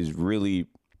unit is really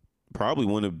probably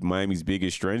one of Miami's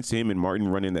biggest strengths, him and Martin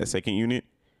running that second unit.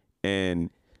 And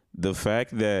the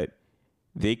fact that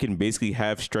they can basically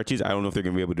have stretches, I don't know if they're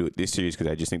going to be able to do it this series because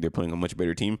I just think they're playing a much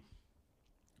better team.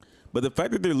 But the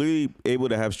fact that they're literally able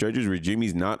to have stretches where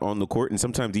Jimmy's not on the court and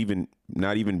sometimes even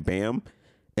not even Bam,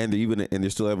 and they're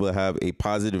still able to have a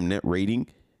positive net rating.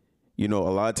 A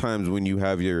lot of times when you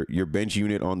have your bench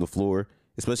unit on the floor,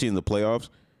 especially in the playoffs,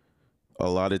 a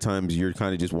lot of times you're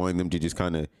kind of just wanting them to just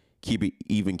kind of keep it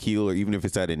even keel, or even if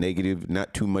it's at a negative,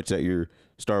 not too much that your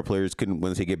star players couldn't,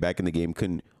 once they get back in the game,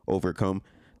 couldn't overcome.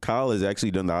 Kyle has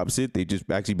actually done the opposite. They've just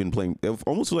actually been playing, they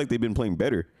almost feel like they've been playing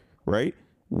better, right?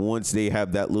 Once they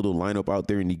have that little lineup out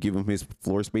there and you give him his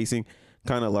floor spacing,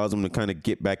 kind of allows him to kind of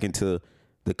get back into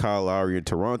the Kyle Lowry in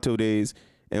Toronto days.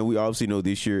 And we obviously know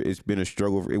this year it's been a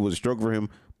struggle. It was a struggle for him,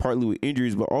 partly with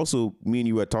injuries, but also me and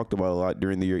you had talked about a lot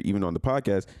during the year, even on the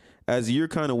podcast. As the year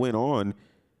kind of went on,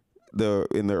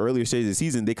 in the earlier stages of the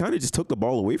season, they kind of just took the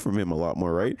ball away from him a lot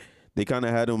more, right? They kind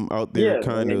of had him out there,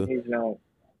 he's not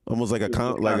almost like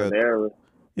there.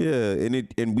 Yeah,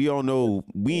 and we all know,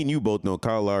 we and you both know,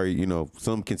 Kyle Lowry, you know,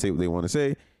 some can say what they want to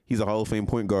say. He's a Hall of Fame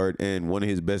point guard, and one of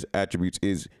his best attributes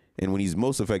is, and when he's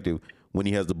most effective, when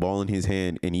he has the ball in his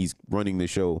hand and he's running the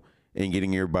show and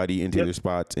getting everybody into their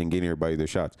spots and getting everybody their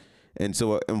shots. And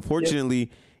so,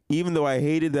 unfortunately, even though I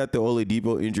hated that the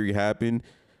Oladipo injury happened,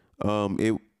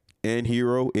 and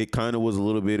Hero, it kind of was a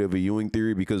little bit of a Ewing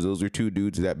theory, because those are two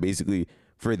dudes that basically,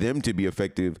 for them to be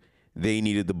effective, they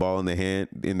needed the ball in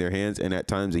their hands, and at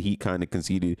times the Heat kind of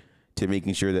conceded to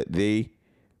making sure that they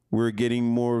were having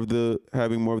more of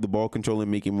the ball control and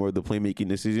making more of the playmaking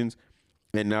decisions.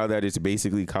 And now that it's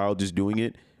basically Kyle just doing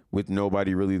it with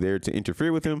nobody really there to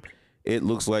interfere with him, it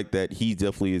looks like that he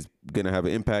definitely is going to have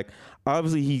an impact.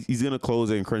 Obviously, he's going to close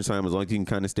it in crunch time as long as he can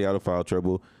kind of stay out of foul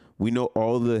trouble. We know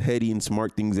all the heady and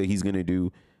smart things that he's going to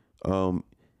do.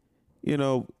 You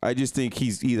know, I just think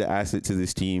he's an asset to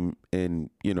this team. And,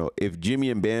 you know, if Jimmy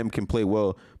and Bam can play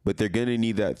well, but they're going to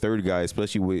need that third guy,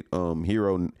 especially with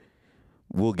Hero,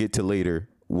 we'll get to later,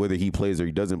 whether he plays or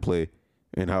he doesn't play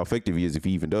and how effective he is if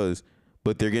he even does.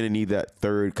 But they're going to need that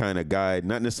third kind of guy,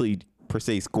 not necessarily per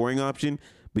se scoring option,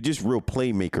 but just real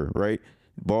playmaker, right?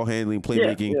 Ball handling,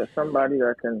 playmaking. Yeah, somebody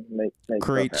that can make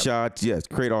create shots, yes,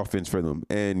 create offense for them.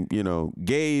 And, you know,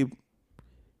 Gabe,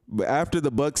 but after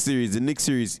the Bucks series, the Knicks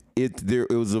series, it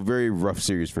was a very rough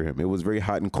series for him. It was very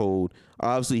hot and cold.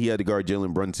 Obviously, he had to guard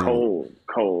Jalen Brunson.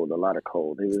 Cold, a lot of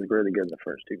cold. He was really good in the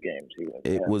first two games.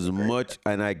 It was much,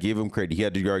 and I give him credit. He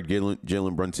had to guard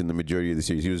Jalen Brunson the majority of the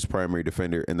series. He was his primary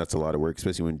defender, and that's a lot of work,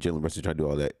 especially when Jalen Brunson tried to do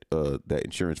all that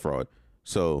insurance fraud.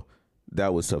 So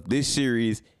that was tough. This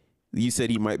series, you said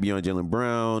he might be on Jaylen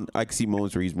Brown. I can see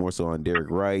moments where he's more so on Derek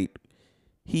Wright.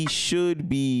 He should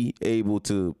be able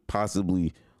to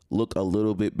possibly look a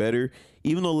little bit better.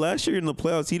 Even though last year in the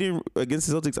playoffs, he didn't, against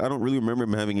the Celtics, I don't really remember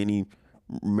him having any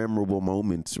memorable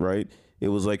moments, right? It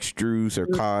was like Strus or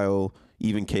Kyle,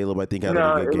 even Caleb, I think, had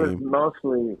a good game.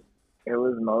 It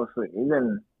was mostly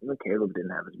even Caleb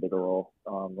didn't have as big a role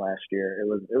last year. It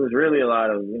was really a lot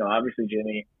of, you know, obviously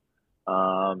Jimmy.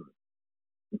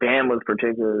 Bam was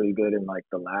particularly good in like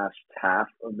the last half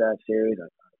of that series. I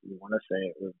want to say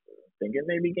it was, I think it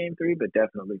may be game 3, but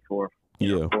definitely 4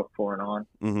 and on.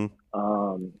 Mm-hmm.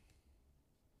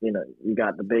 You know, you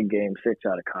got the big game 6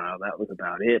 out of Kyle. That was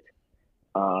about it.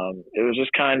 It was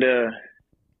just kind of,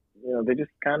 you know, they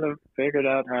just kind of figured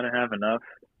out how to have enough.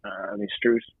 I mean,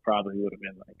 Strus probably would have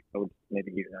been like, I would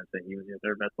maybe even say he was your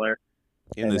third best player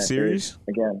in the series.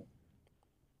 Again,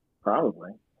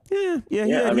 probably. Yeah.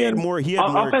 He had more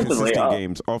consistent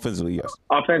games offensively. Yes,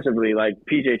 offensively, like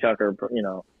PJ Tucker, you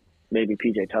know, maybe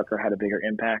PJ Tucker had a bigger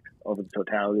impact over the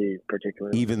totality,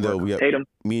 particularly. Even though Tatum.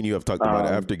 Me and you have talked about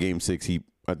it after Game 6.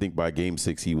 I think by Game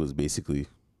 6 he was basically.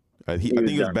 I think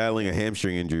he was battling a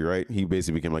hamstring injury, right? He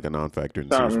basically became like a non-factor in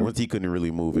the series. Once he couldn't really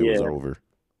move, it was over.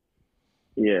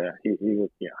 Yeah, he was.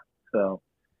 Yeah, so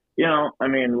you know, I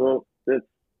mean, well,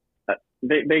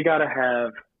 they got to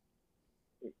have,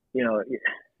 you know,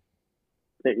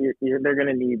 they're going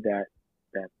to need that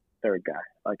third guy,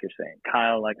 like you're saying.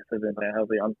 Kyle, like I said, been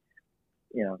healthy. I'm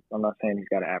not saying he's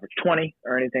got to average 20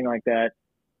 or anything like that.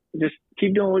 Just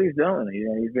keep doing what he's doing. You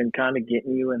know, he's been kind of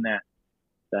getting you in that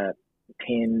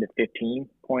 10 to 15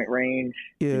 point range.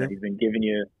 Yeah. You know, he's been giving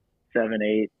you 7,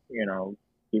 8. You know,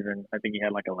 even I think he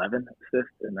had like 11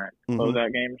 assists in that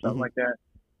closeout game or something like that.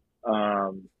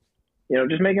 You know,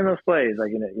 just making those plays.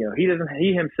 Like, you know,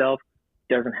 he himself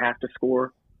doesn't have to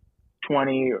score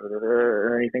 20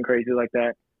 or anything crazy like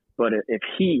that. But if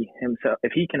he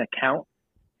can account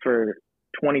for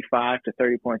 25 to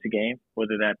 30 points a game,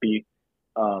 whether that be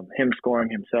him scoring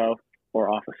himself or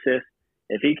off assist,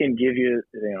 if he can give you,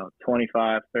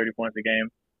 25, 30 points a game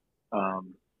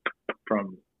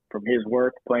from his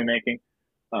work, playmaking,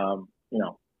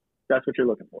 that's what you're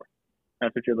looking for.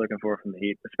 That's what you're looking for from the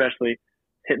Heat, especially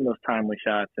hitting those timely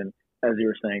shots. And as you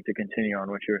were saying, to continue on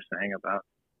what you were saying about,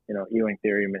 Ewing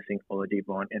theory missing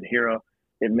Oladipo and Hero,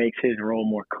 it makes his role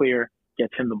more clear,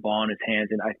 gets him the ball in his hands.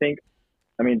 And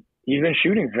he's been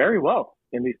shooting very well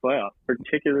in these playoffs,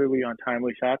 particularly on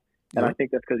timely shots. And I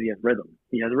think that's because he has rhythm.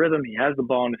 He has rhythm. He has the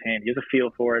ball in his hand. He has a feel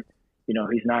for it.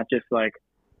 He's not just like,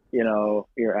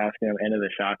 you're asking him end of the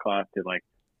shot clock to like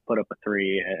put up a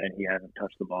 3 and he hasn't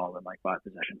touched the ball in like 5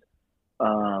 possessions.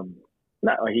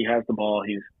 He has the ball.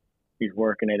 He's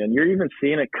working it, and you're even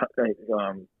seeing it.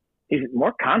 He's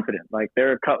more confident. Like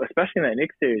especially in that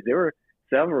Knicks series, there were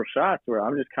several shots where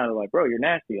I'm just kind of like, bro, you're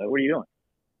nasty. Like, what are you doing?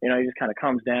 He just kind of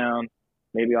comes down,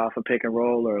 maybe off a pick and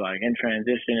roll or like in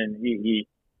transition, and he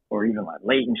or even like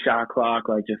late in shot clock,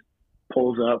 like just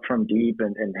pulls up from deep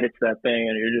and hits that thing,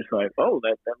 and you're just like, oh,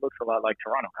 that looks a lot like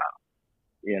Toronto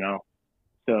Kyle,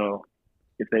 So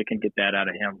if they can get that out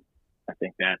of him, I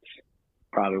think that's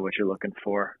probably what you're looking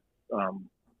for.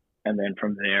 And then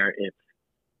from there, it's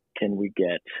can we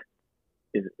get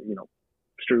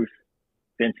Struce,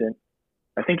 Vincent.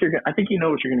 I think you know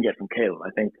what you're going to get from Caleb.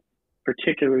 I think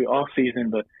particularly all season,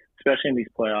 but especially in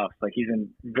these playoffs, like he's in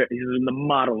the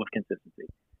model of consistency.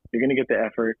 You're going to get the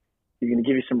effort. He's going to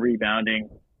give you some rebounding,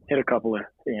 hit a couple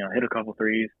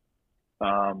threes,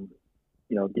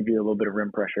 give you a little bit of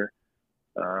rim pressure,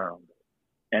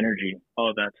 energy, all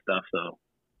of that stuff. So,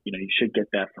 you should get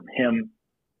that from him.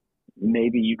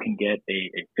 Maybe you can get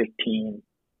a 15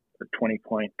 or 20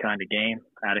 point kind of game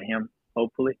out of him,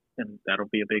 hopefully, and that'll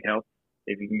be a big help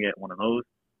if you can get one of those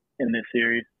in this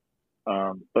series.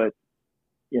 But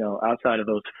outside of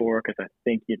those four, because I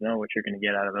think you know what you're going to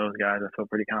get out of those guys, I feel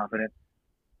pretty confident.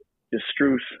 Just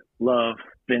Struce, Love,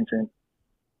 Vincent.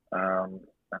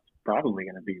 That's probably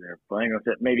going to be their playing.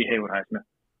 Maybe Haywood Highsmith.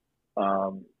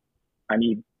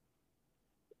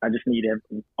 I just need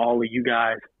all of you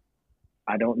guys.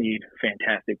 I don't need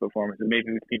fantastic performances.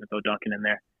 Maybe we can even throw Duncan in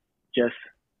there. Just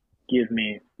give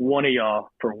me one of y'all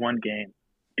for one game.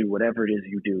 Do whatever it is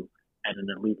you do at an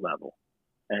elite level,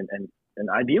 and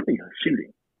ideally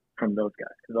shooting from those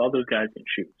guys, because all those guys can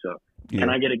shoot. So Can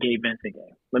I get a Gabe Vincent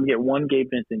game? Let me get one Gabe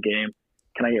Vincent game.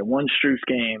 Can I get one Struce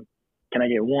game? Can I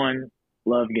get one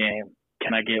Love game?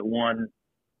 Can I get one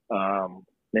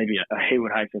maybe a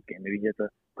Haywood Highsmith game? Maybe he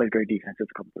plays great defense,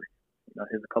 hits a couple threes.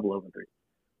 Hits a couple open threes.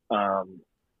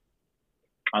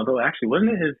 Although actually,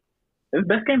 wasn't it his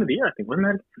best game of the year? I think wasn't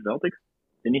that the Celtics?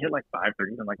 Didn't he hit like 5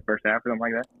 threes in like the first half or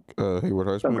something like that? Haywood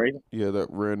Highsmith. Yeah, that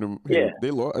random. Yeah, they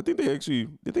lost. I think they actually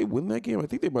did. They win that game. I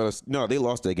think they might have. No, they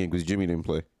lost that game because Jimmy didn't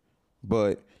play.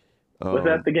 But was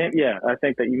that the game? Yeah, I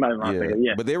think that you might have lost that game.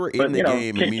 Yeah, but they were in the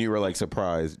game, and you were like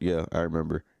surprised. Yeah, I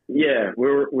remember. Yeah, we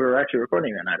were actually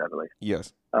recording that night, I believe.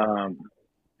 Yes.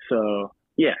 So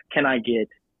yeah, can I get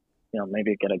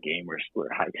maybe get a game where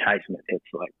Highsmith hits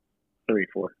like 3-4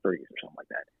 threes or something like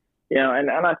that? And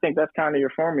I think that's kind of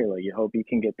your formula. You hope you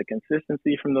can get the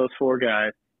consistency from those 4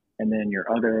 guys, and then your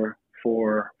other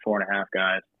 4.5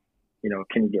 guys,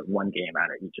 can you get one game out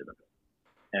of each of them?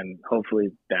 And hopefully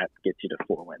that gets you to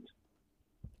 4 wins.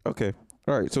 Okay.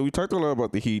 All right. So we talked a lot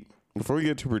about the Heat. Before we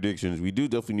get to predictions, we do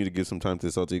definitely need to give some time to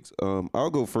the Celtics. I'll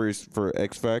go first for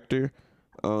X Factor.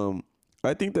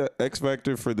 I think the X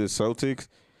Factor for the Celtics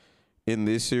in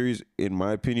this series, in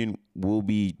my opinion, will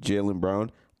be Jaylen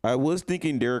Brown. I was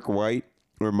thinking Derek White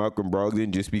or Malcolm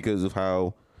Brogdon just because of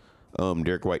how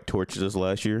Derek White torched us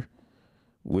last year,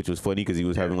 which was funny because he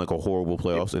was having like a horrible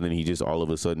playoffs, and then he just all of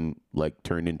a sudden like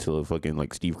turned into a fucking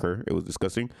like Steve Kerr. It was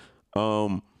disgusting.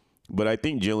 But I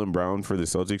think Jaylen Brown for the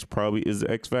Celtics probably is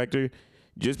the X factor,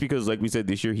 just because like we said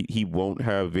this year he won't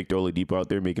have Victor Oladipo out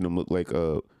there making him look like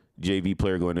a JV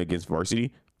player going against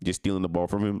varsity, just stealing the ball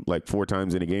from him like 4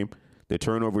 times in a game. The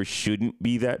turnovers shouldn't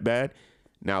be that bad.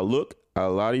 Now look. A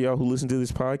lot of y'all who listen to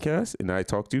this podcast and I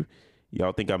talk to,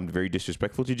 y'all think I'm very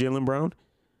disrespectful to Jaylen Brown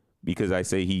because I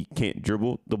say he can't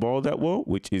dribble the ball that well,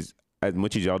 which is, as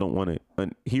much as y'all don't want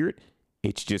to hear it,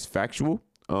 it's just factual.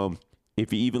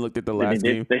 If you even looked at the last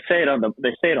game, they say it on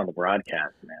the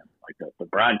broadcast, man. Like the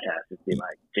broadcast is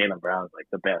like Jaylen Brown's like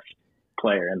the best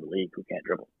player in the league who can't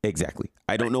dribble. Exactly.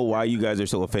 I don't know why you guys are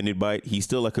so offended by it. He's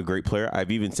still like a great player.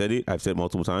 I've even said it. I've said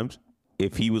multiple times.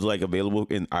 If he was like available,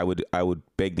 and I would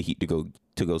beg the Heat to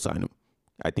go sign him.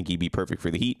 I think he'd be perfect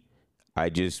for the Heat. I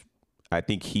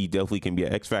think he definitely can be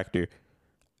an X factor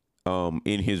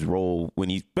in his role when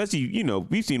he's, especially,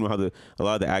 we've seen how a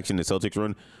lot of the action the Celtics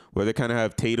run, where they kind of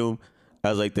have Tatum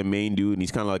as like the main dude, and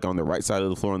he's kind of like on the right side of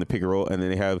the floor on the pick and roll, and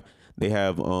then they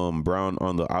have Brown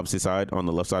on the opposite side, on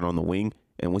the left side on the wing,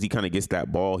 and once he kind of gets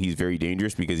that ball, he's very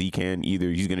dangerous because he's going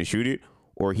to shoot it,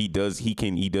 or he does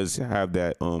have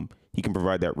that he can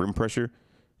provide that rim pressure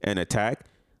and attack.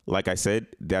 Like I said,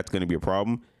 that's going to be a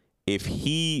problem. If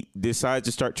he decides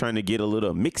to start trying to get a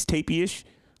little mixtapey-ish,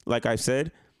 like I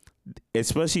said,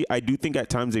 especially I do think at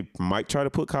times they might try to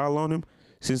put Kyle on him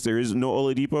since there is no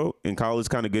Oladipo, and Kyle is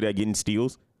kind of good at getting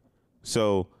steals.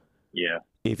 So yeah,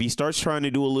 if he starts trying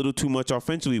to do a little too much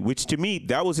offensively, which to me,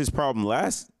 that was his problem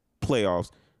last playoffs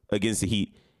against the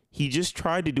Heat, he just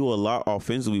tried to do a lot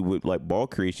offensively with like ball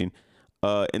creation.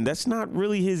 And that's not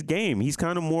really his game. He's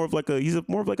kind of more of like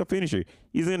a finisher.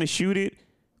 He's gonna shoot it,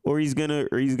 or he's gonna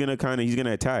attack. He's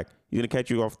gonna catch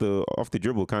you off the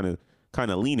dribble, kind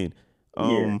of leaning.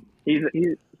 Yeah.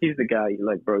 He's the guy.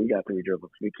 Like, bro, you got 3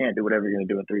 dribbles. You can't do whatever you're gonna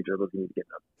do in 3 dribbles. You need to get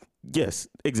up. Yes,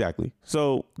 exactly.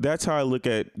 So that's how I look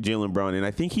at Jaylen Brown, and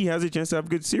I think he has a chance to have a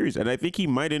good series. And I think he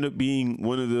might end up being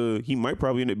he might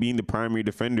probably end up being the primary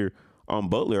defender on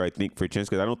Butler. I think for a chance,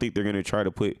 because I don't think they're gonna try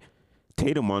to put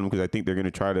Tatum on him, because I think they're gonna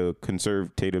try to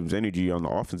conserve Tatum's energy on the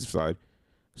offensive side.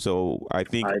 So I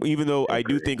think, even though I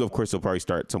do think, of course, they'll probably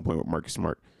start at some point with Marcus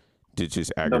Smart to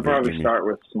just aggravate They'll probably Jimmy. start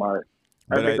with Smart.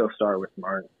 I think they'll start with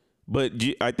Smart. But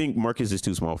I think Marcus is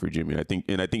too small for Jimmy. I think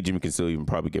Jimmy can still even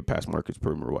probably get past Marcus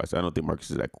perimeter wise. I don't think Marcus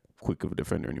is that quick of a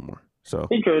defender anymore. So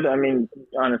he could. I mean,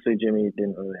 honestly, Jimmy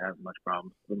didn't really have much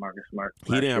problems with Marcus Smart.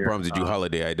 He didn't have problems with Drew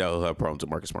Holiday. I doubt he'll have problems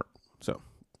with Marcus Smart. So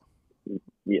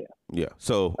yeah.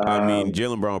 So I mean,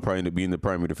 Jaylen Brown will probably end up being the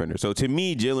primary defender. So to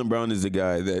me, Jaylen Brown is the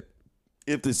guy that,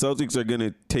 if the Celtics are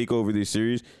gonna take over this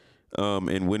series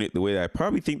and win it the way that I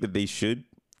probably think that they should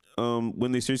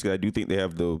win this series, because I do think they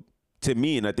have to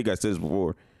me, and I think I said this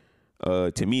before,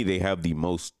 to me, they have the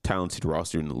most talented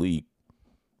roster in the league.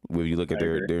 When you look at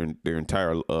their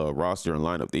entire roster and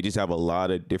lineup, they just have a lot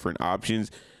of different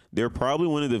options. They're probably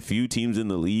one of the few teams in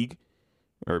the league,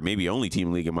 or maybe only team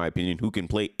in the league, in my opinion, who can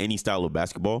play any style of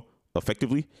basketball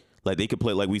effectively. Like, they could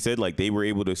play, like we said, like they were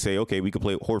able to say, okay, we could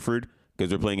play Horford because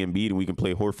they're playing Embiid, and we can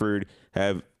play Horford,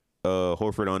 have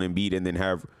Horford on Embiid, and then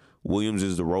have Williams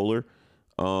as the roller.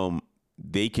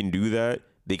 They can do that.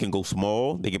 They can go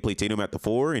small. They can play Tatum at the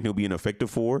 4, and he'll be an effective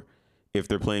 4 if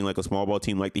they're playing like a small ball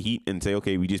team like the Heat, and say,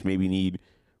 okay, we just maybe need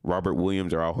Robert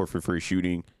Williams or Al Horford for his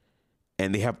shooting.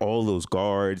 And they have all those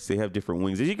guards. They have different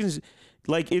wings. As you can,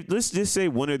 like, let's just say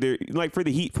one of their, like for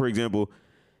the Heat, for example,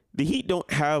 the Heat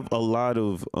don't have a lot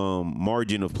of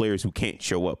margin of players who can't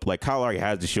show up. Like, Kyle Lowry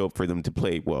has to show up for them to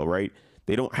play well, right?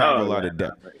 They don't have a lot of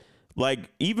depth. Like,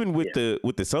 even with the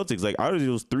Celtics, like, out of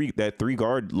those that 3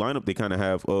 guard lineup they kind of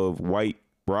have of White,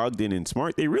 Brogdon, and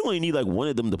Smart, they really need like one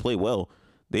of them to play well.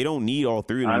 They don't need all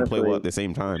 3 of them to play well at the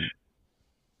same time.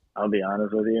 I'll be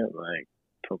honest with you,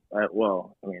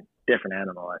 well, I mean, different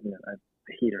animal. The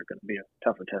Heat are going to be a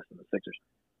tougher test than the Sixers.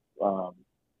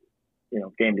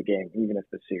 Game to game, even if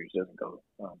the series doesn't go,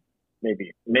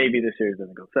 maybe the series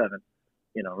doesn't go 7.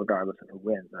 Regardless of who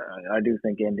wins, I do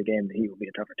think game to game the Heat will be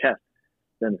a tougher test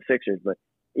than the Sixers. But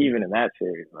even in that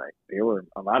series, like, there were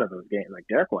a lot of those games. Like,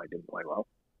 Derek White didn't play well.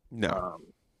 No.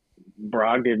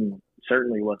 Brogdon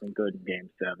certainly wasn't good in Game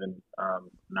 7.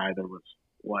 Neither was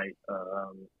White.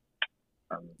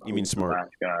 You mean Smart?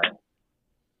 Last guy.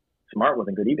 Smart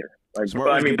wasn't good either. Like, Smart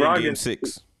was good Brogdon, in Game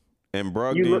 6, and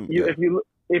Brogdon.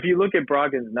 If you look at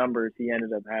Brogdon's numbers, he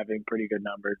ended up having pretty good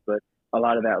numbers, but a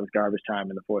lot of that was garbage time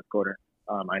in the fourth quarter.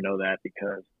 I know that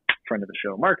because friend of the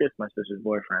show, Marcus, my sister's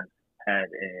boyfriend, had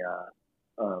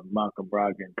a Malcolm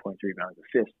Brogdon points, rebounds,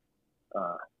 assists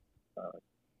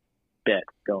bet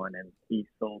going, and he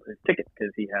sold his ticket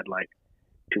because he had like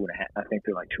 2.5. I think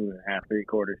through like 2.5, 3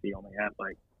 quarters, he only had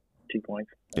like 2 points.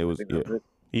 He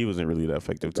wasn't really that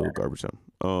effective till garbage time.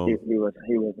 He wasn't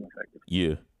effective.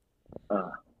 Yeah.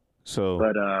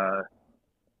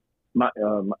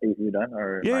 You done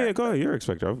or? Yeah, go ahead. You're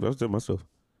expected. I was doing myself.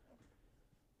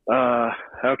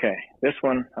 Okay. This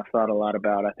one I've thought a lot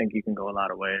about. I think you can go a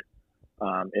lot of ways.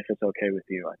 If it's okay with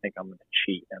you, I think I'm going to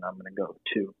cheat and I'm going to go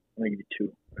 2. I'm going to give you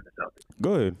 2 for the Celtics.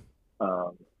 Go ahead.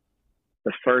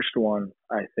 The first one,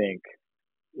 I think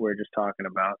we're just talking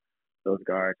about those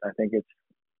guards. I think it's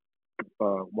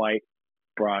White,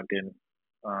 Brogdon,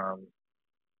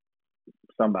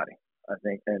 somebody. I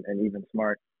think, and even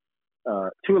Smart.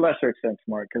 To a lesser extent,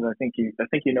 Smart, because I think you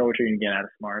know what you're going to get out of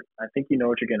Smart. I think you know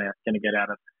what you're going to get out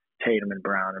of Tatum and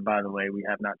Brown. And by the way, we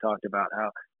have not talked about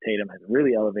how Tatum has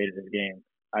really elevated his game.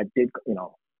 I did,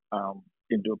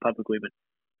 didn't do it publicly, but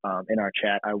in our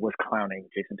chat, I was clowning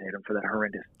Jason Tatum for that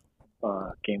horrendous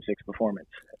Game 6 performance.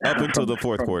 Up until the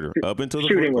fourth quarter.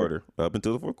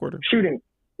 Shooting.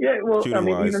 Yeah, well, Shooting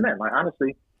wise. even then, like,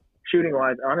 honestly, shooting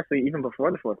wise, even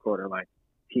before the fourth quarter, like,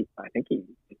 I think he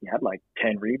had like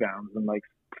 10 rebounds and like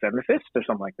 7 assists or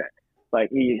something like that. Like,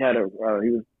 he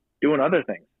was doing other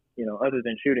things, other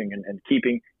than shooting and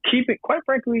keeping. Quite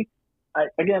frankly, I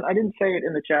didn't say it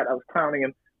in the chat. I was clowning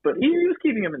him, but he was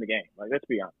keeping him in the game. Like, let's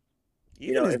be honest.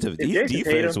 His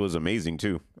defense was amazing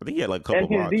too. I think he had like a couple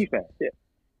blocks. And his defense, yeah.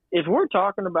 If we're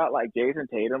talking about like Jason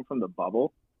Tatum from the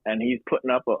bubble and he's putting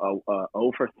up a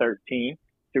 0 for 13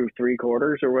 through 3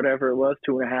 quarters or whatever it was,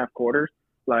 2.5 quarters,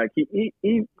 like he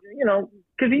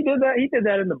because he did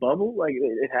that in the bubble. Like,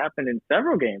 it happened in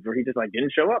several games where he just like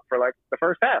didn't show up for like the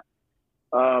first half.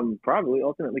 Probably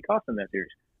ultimately cost him that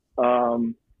series.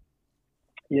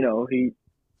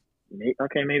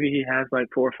 Maybe he has like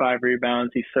 4 or 5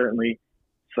 rebounds. He's certainly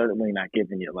certainly not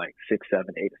giving you like 6, 7,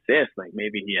 8 assists. Like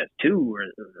maybe he has 2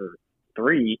 or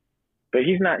 3, but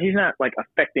he's not like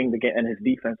affecting the game. And his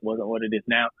defense wasn't what it is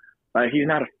now. He's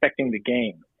not affecting the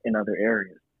game in other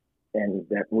areas, and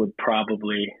that would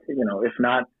probably, if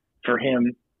not for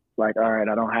him, like, all right,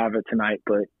 I don't have it tonight,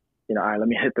 but all right, let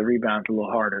me hit the rebounds a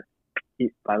little harder.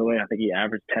 By the way, I think he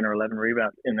averaged 10 or 11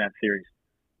 rebounds in that series.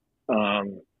 Let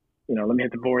me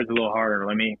hit the boards a little harder.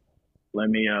 Let me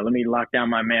lock down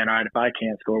my man. All right, if I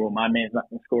can't score, well, my man's not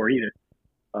gonna score either.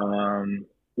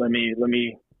 Let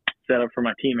me set up for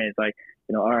my teammates. Like,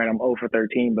 all right, I'm 0 for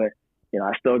 13, but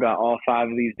I still got all 5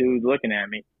 of these dudes looking at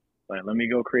me. Like, let me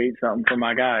go create something for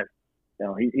my guys.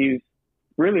 He's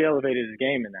really elevated his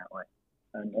game in that way,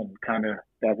 and kind of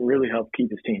that really helped keep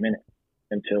his team in it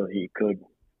until he could,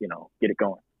 get it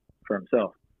going for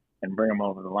himself and bring them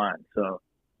over the line. So,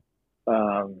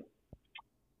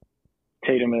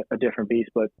 Tatum a different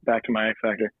beast, but back to my X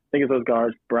factor. I think of those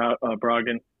guards,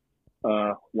 Brogdon,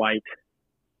 White.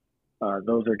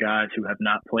 Those are guys who have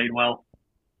not played well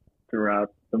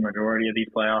throughout the majority of these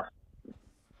playoffs.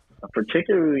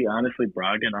 Particularly, honestly,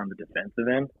 Brogdon on the defensive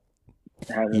end.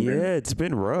 It's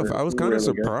been rough. I was kind of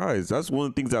surprised. Good. That's one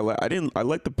of the things I like. I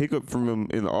like the pickup from him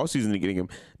in the offseason to getting him.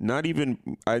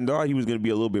 I thought he was going to be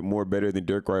a little bit more better than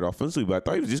Derek White offensively, but I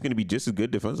thought he was just going to be just as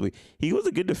good defensively. He was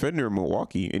a good defender in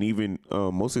Milwaukee and even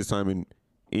most of his time in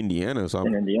Indiana. So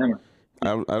in Indiana.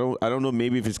 I don't know.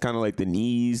 Maybe if it's kind of like the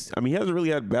knees. I mean, he hasn't really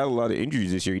battled a lot of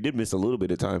injuries this year. He did miss a little bit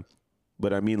of time,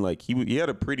 but I mean, like he had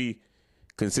a pretty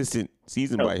consistent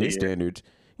season by his standards.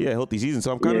 Yeah, healthy season.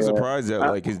 So I'm kind of surprised that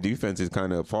like his defense is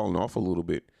kind of falling off a little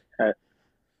bit.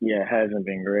 It hasn't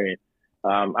been great.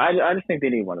 I just think they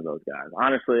need one of those guys.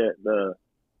 Honestly, the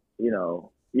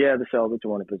Celtics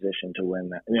were in a position to win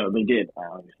that. They did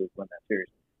obviously win that series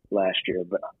last year,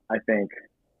 but I think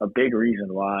a big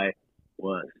reason why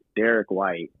was Derek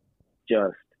White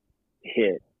just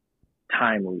hit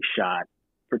timely shot,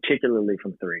 particularly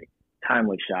from 3.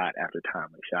 Timely shot after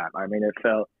timely shot. I mean, it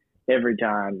felt every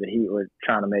time that he was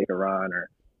trying to make a run, or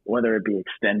whether it be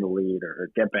extend the lead or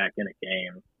get back in a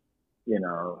game,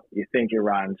 you think you're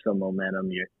riding some momentum.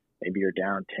 Maybe you're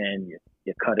down 10,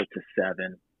 you cut it to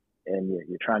 7, and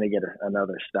you're trying to get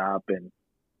another stop, and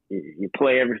you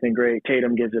play everything great.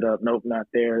 Tatum gives it up. Nope, not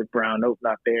there. Brown, nope,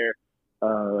 not there.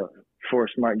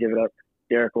 Forrest Smart, give it up.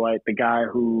 Derek White, the guy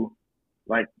who,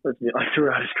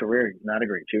 throughout his career, he's not a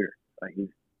great shooter. Like he's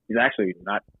actually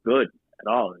not good at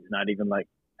all. He's not even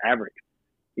average.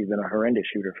 He's been a horrendous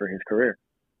shooter for his career.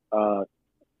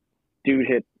 Dude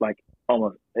hit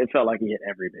almost. It felt like he hit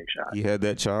every big shot. He had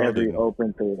that child. Every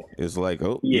open three. It's like,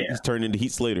 he's turned into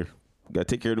Heath Slater. Got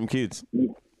to take care of them kids.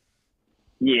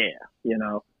 Yeah,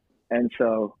 and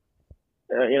so,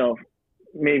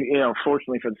 maybe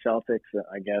fortunately for the Celtics,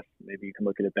 I guess maybe you can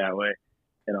look at it that way.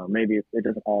 Maybe it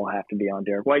doesn't all have to be on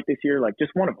Derek White this year. Like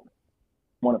just one of them.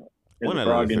 One of them. One out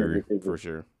of the third, for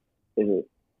sure. Is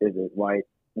it White?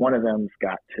 One of them's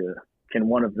got to. Can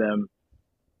one of them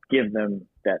give them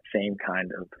that same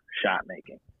kind of shot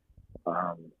making?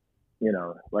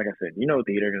 Like I said, what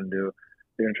the Heat are going to do.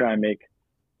 They're going to try and make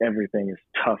everything as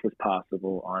tough as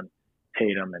possible on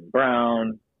Tatum and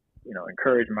Brown.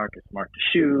 Encourage Marcus Smart to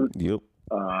shoot. Yep.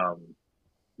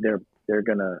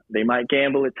 They might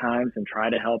gamble at times and try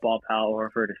to help out Al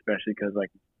Horford, especially because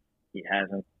he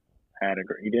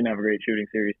didn't have a great shooting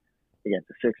series against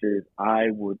the Sixers. I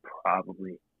would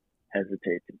probably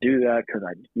hesitate to do that because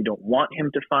you don't want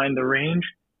him to find the range.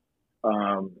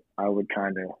 I would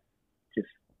kind of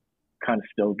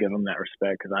still give him that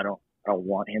respect because I don't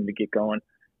want him to get going.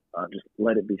 Just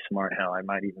let it be Smart. Hell, I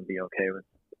might even be okay with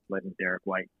letting Derek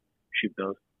White shoot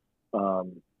those.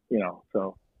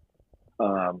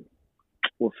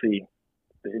 We'll see.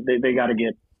 They got to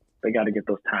get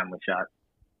those timely shots,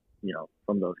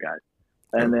 from those guys.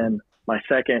 And then my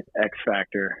second X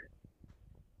factor,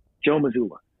 Joe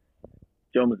Mazzulla.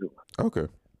 Okay.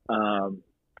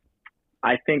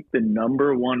 I think the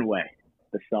number one way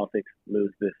the Celtics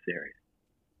lose this series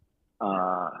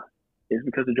is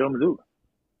because of Joe Mazzulla.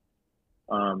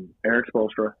 Eric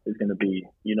Spoelstra is going to be,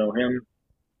 him.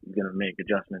 He's going to make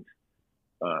adjustments,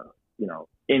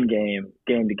 in game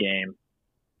to game.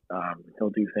 He'll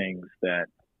do things that,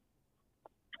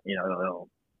 he'll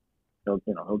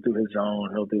do his zone.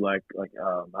 He'll do I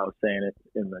was saying it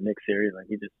in the Knicks series.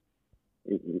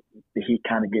 He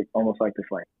kind of gets almost like this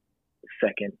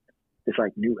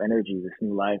new energy, this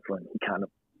new life when he kind of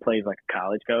plays like a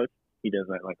college coach. He does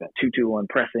like that 2-2-1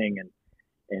 pressing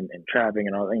and trapping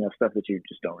and all stuff that you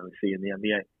just don't really see in the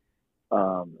NBA.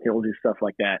 He'll do stuff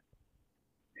like that,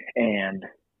 and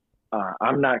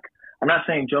I'm not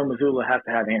saying Joe Mazzulla has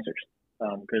to have answers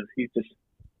because he's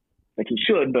Like he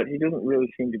should, but he doesn't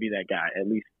really seem to be that guy. At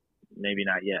least maybe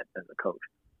not yet as a coach.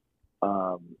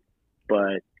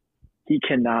 But he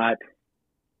cannot.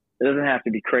 It doesn't have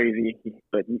to be crazy,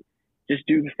 but just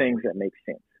do the things that make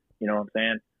sense. You know what I'm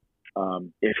saying?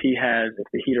 If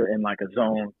the Heat are in like a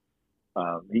zone,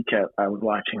 I was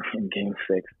watching in Game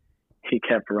 6. He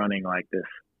kept running like this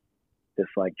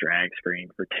like drag screen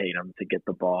for Tatum to get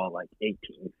the ball like 18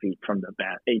 feet from the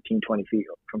 20 feet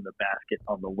from the basket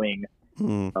on the wing.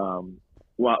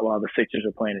 While the Sixers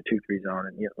are playing a 2-3 zone,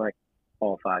 and he has like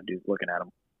all 5 dudes looking at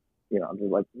him. You know, I'm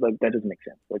just like that doesn't make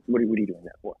sense. Like, what are you doing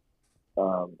that for?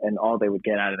 And all they would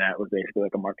get out of that was basically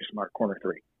like a Marcus Smart corner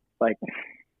 3. Like,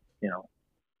 you know,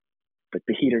 like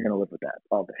the Heat are gonna live with that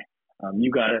all day. You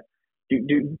gotta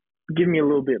give me a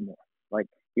little bit more. Like,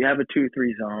 you have a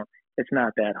 2-3 zone. It's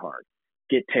not that hard.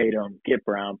 Get Tatum, get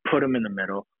Brown, put them in the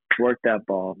middle, work that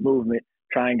ball, movement,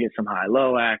 try and get some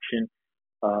high-low action.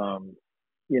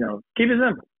 You know, keep it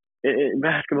simple.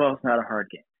 Basketball is not a hard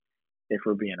game, if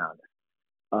we're being honest.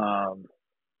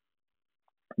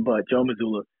 But Joe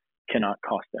Mazzulla cannot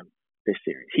cost them this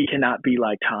series. He cannot be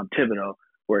like Tom Thibodeau,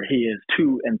 where he is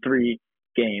 2 and 3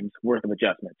 games worth of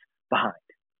adjustments behind.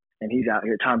 And he's out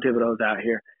here, Tom Thibodeau's out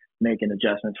here making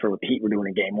adjustments for what the Heat were doing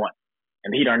in Game 1.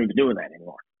 And the Heat aren't even doing that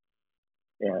anymore.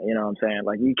 Yeah, you know what I'm saying?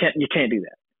 Like, you can't do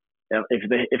that.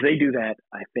 If they do that,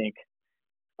 I think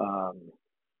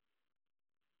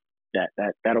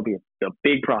that'll be a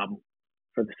big problem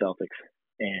for the Celtics.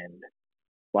 And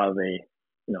while they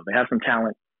have some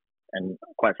talent, and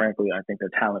quite frankly, I think their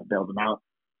talent bailed them out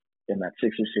in that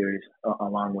Sixers series,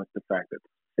 along with the fact that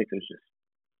the Sixers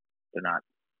they're not,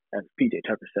 as PJ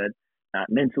Tucker said, not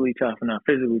mentally tough enough,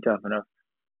 physically tough enough,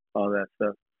 all that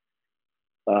stuff.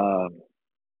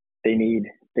 They need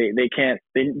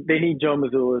Joe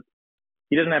Mazzulla.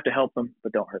 He doesn't have to help them,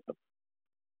 but don't hurt them.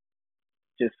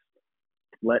 Just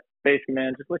let your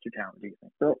talent do your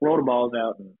thing. Roll the balls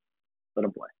out and let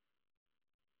them play.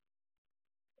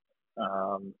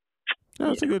 I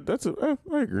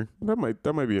agree. That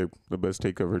might be the best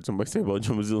take I've heard somebody say about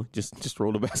Joe Mazzulla. Just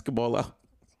roll the basketball out.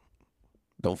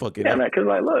 Don't fuck it up. Yeah, because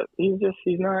like, look, he's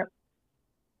not.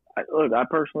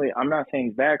 I'm not saying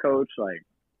he's a bad coach. Like,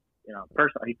 you know,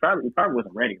 personally, he probably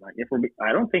wasn't ready. Like,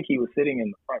 I don't think he was sitting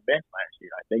in the front bench last year.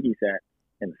 I think he sat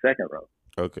in the second row.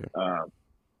 Okay.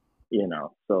 You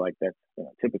know, so like that's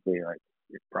typically like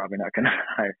you're probably not gonna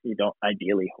hire. You don't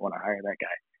ideally want to hire that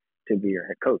guy to be your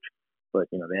head coach. But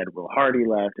you know, they had Will Hardy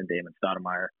left and Damon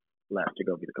Stoudemire left to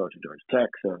go be the coach of Georgia Tech.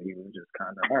 So he was just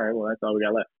kind of, all right, well, that's all we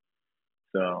got left.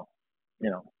 So, you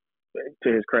know,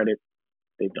 to his credit,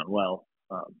 they've done well.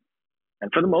 And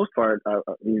for the most part,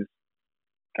 he's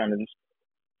kind of just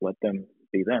let them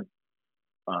be them.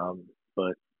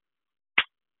 But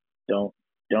don't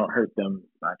hurt them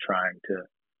by trying to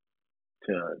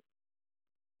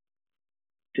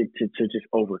just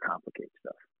overcomplicate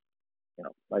stuff. You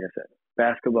know, like I said,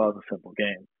 basketball is a simple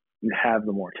game. You have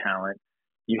the more talent.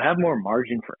 You have more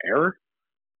margin for error.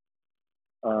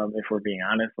 If we're being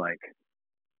honest, like,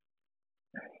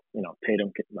 you know,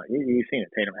 Tatum, like you've seen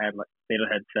it. Tatum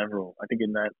had several. I think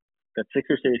in that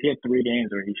Sixers series, he had 3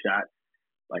 games where he shot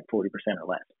like 40% or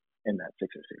less in that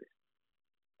Sixers series,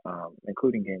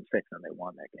 including Game 6, and they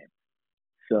won that game.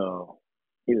 So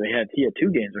he had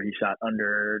 2 games where he shot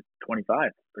under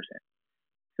 25%.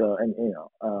 So, and you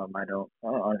know,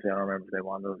 honestly, I don't remember if they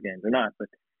won those games or not, but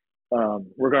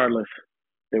regardless,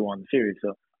 they won the series.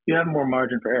 So you have more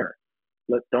margin for error.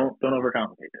 Don't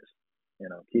overcomplicate this. You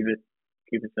know, keep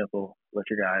it simple. Let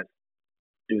your guys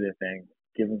do their thing.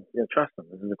 Trust them.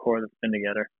 This is a core that's been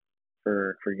together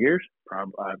for years. I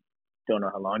don't know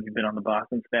how long you've been on the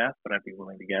Boston staff, but I'd be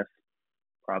willing to guess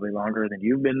probably longer than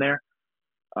you've been there.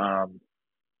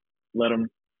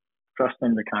 Trust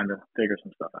them to kind of figure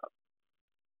some stuff out.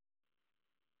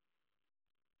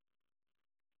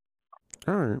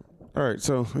 All right.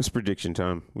 So it's prediction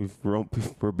time.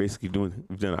 We're basically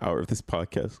we've done an hour of this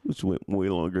podcast, which went way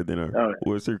longer than our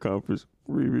Western Conference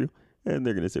review. And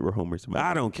they're gonna say we're homers, but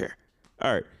I don't care.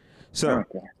 All right. So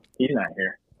he's not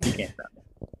here. He can't stop me.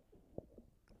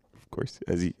 Of course,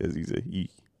 as he said, he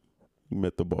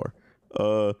met the bar.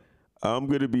 I'm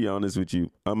gonna be honest with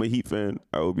you. I'm a Heat fan.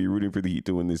 I will be rooting for the Heat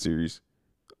to win this series.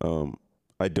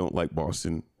 I don't like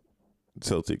Boston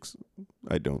Celtics.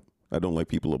 I don't like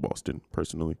people of Boston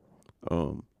personally.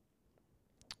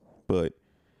 But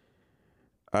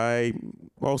I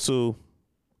also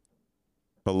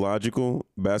a logical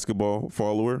basketball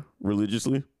follower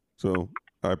religiously. So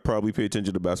I probably pay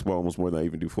attention to basketball almost more than I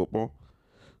even do football.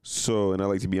 So, and I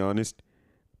like to be honest,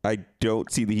 I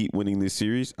don't see the Heat winning this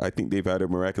series. I think they've had a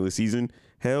miraculous season.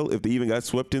 Hell, if they even got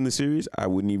swept in the series, I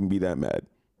wouldn't even be that mad.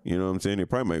 You know what I'm saying? It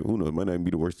probably might. Who knows? It might not even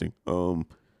be the worst thing.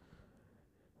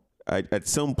 At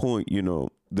some point,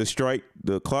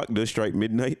 the clock does strike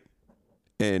midnight,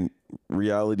 and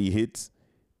reality hits,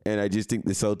 and I just think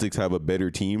the Celtics have a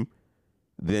better team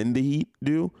than the Heat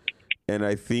do, and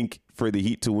I think for the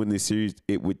Heat to win this series,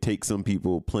 it would take some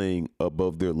people playing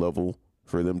above their level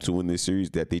for them to win this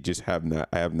series that they just have not.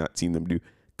 I have not seen them do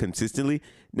consistently.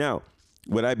 Now,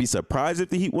 would I be surprised if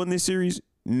the Heat won this series?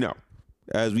 No.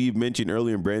 As we've mentioned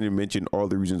earlier, and Brandon mentioned all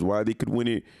the reasons why they could win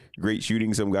it. Great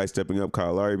shooting, some guys stepping up,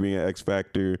 Kyle Lowry being an X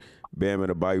factor, Bam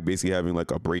and Adebayo basically having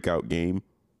like a breakout game,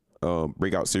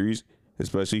 breakout series,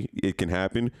 especially. It can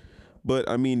happen. But,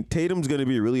 I mean, Tatum's going to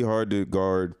be really hard to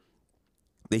guard.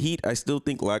 The Heat, I still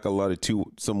think, lack a lot of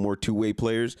some more two-way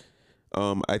players.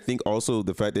 I think also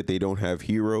the fact that they don't have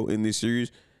Hero in this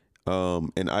series,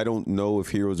 and I don't know if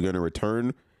Hero's going to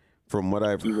return. From what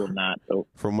I've He will not.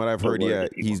 From what I've heard, yeah,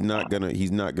 he's not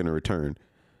gonna return.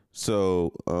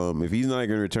 So if he's not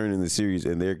gonna return in the series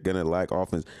and they're gonna lack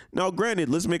offense. Now, granted,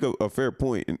 let's make a fair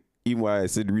point. And even why I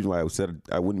said the reason why I said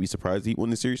I wouldn't be surprised he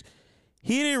won the series.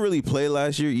 He didn't really play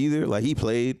last year either. Like he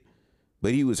played,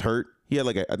 but he was hurt. He had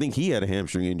I think he had a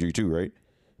hamstring injury too, right?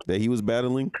 That he was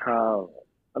battling. I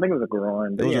think it was a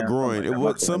groin. It was a groin. It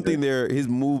was something there. His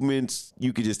movements,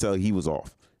 you could just tell he was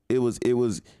off.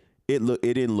 It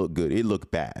didn't look good. It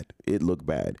looked bad.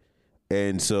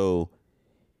 And so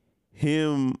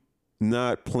him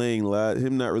not playing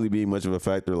him not really being much of a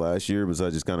factor last year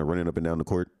besides just kind of running up and down the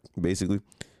court, basically.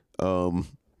 I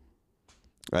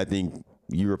think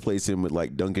you replace him with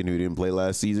like Duncan, who didn't play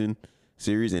last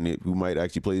series, and who might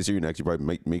actually play this series and actually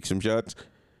probably make some shots.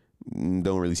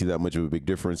 Don't really see that much of a big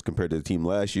difference compared to the team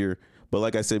last year. But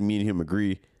like I said, me and him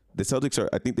agree. The Celtics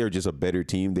I think they're just a better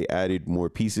team. They added more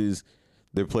pieces.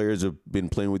 Their players have been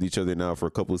playing with each other now for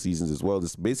a couple of seasons as well.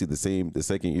 It's basically the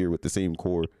second year with the same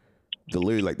core,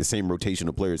 literally like the same rotation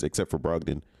of players except for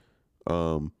Brogdon.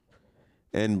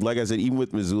 And like I said, even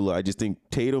with Missoula, I just think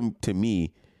Tatum, to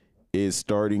me, is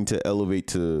starting to elevate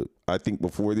to, I think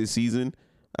before this season,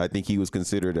 I think he was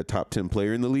considered a top 10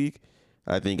 player in the league.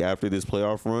 I think after this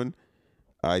playoff run,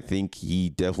 I think he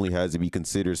definitely has to be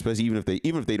considered, especially even if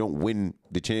they don't win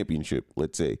the championship,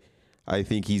 let's say. I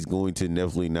think he's going to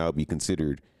definitely now be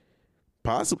considered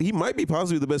he might be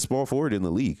possibly the best small forward in the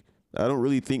league. I don't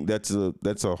really think that's a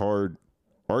hard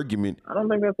argument. I don't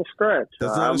think that's a stretch.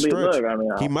 That's not a stretch.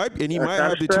 He might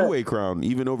have the two-way crown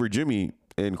even over Jimmy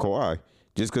and Kawhi,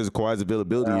 just because of Kawhi's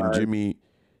availability and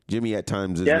Jimmy at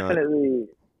times is definitely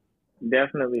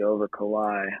over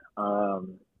Kawhi. I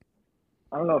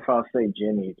don't know if I'll say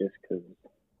Jimmy just because.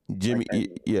 Jimmy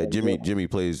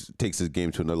takes his game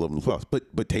to another level.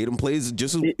 But Tatum plays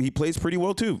he plays pretty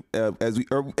well too. And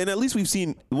at least we've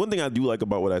seen one thing I do like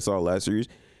about what I saw last series.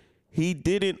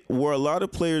 Where a lot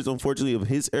of players, unfortunately, of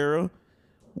his era,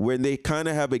 when they kind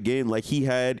of have a game like he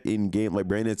had in game, like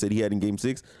Brandon said he had in Game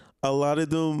 6. A lot of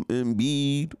them,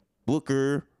 Embiid,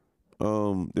 Booker,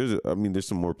 there's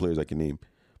some more players I can name,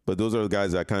 but those are the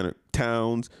guys that kind of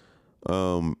Towns.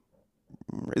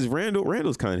 Is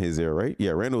Randall's kind of his era, right?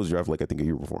 Yeah, Randall was drafted I think a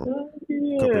year before him.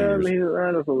 Yeah,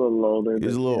 Randall's a little older.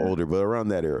 He's a little older, but around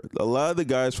that era. A lot of the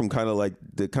guys from kind of like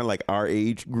our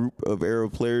age group of era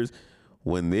players,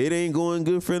 when it ain't going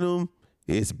good for them,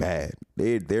 it's bad.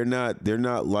 They're not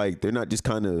just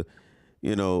kind of,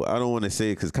 I don't want to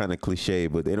say it because kind of cliche,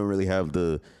 but they don't really have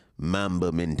the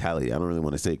Mamba mentality. I don't really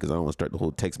want to say it because I don't want to start the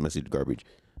whole text message garbage.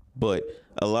 But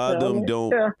a lot of them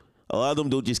don't. Yeah. A lot of them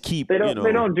don't just keep. They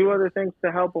don't do other things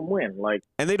to help them win.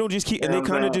 And they don't just keep. And they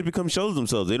kind of just become shells of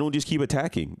themselves. They don't just keep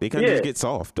attacking. They kind of just get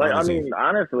soft. Honestly,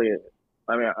 I don't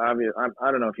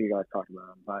know if you guys talked about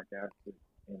it on the podcast. But,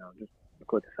 just a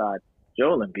quick aside.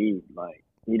 Joel Embiid,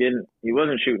 he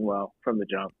wasn't shooting well from the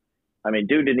jump. I mean,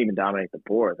 dude didn't even dominate the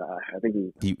boards. I think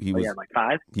he was had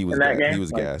 5 in that game. He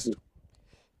was gassed.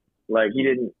 He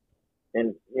didn't,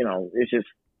 and it's just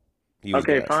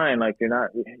okay, gassed. Fine. You're not.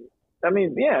 I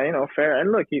mean, yeah, fair.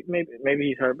 And look, maybe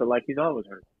he's hurt, but he's always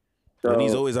hurt. So, and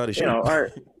he's always out of shape. All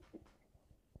right.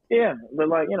 Yeah, but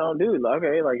dude,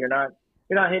 okay, you're not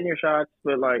hitting your shots,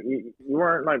 but you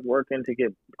weren't working to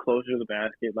get closer to the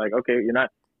basket. Okay, you're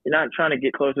not trying to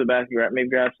get closer to the basket. Maybe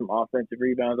grab some offensive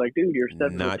rebounds. Dude, you're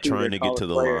stepping not trying to get to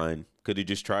the line. Could have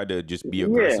just tried to just be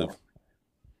aggressive.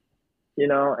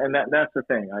 Yeah. And that's the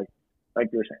thing. Like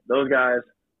you were saying, those guys,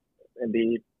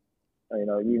 Embiid.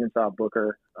 You even saw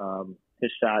Booker,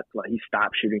 his shots, he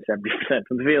stopped shooting 70%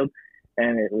 from the field,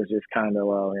 and it was just kind of,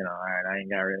 all right, I ain't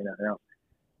got really nothing else.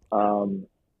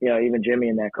 Even Jimmy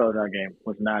in that closeout game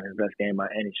was not his best game by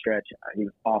any stretch. He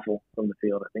was awful from the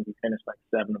field. I think he finished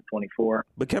 7 of 24.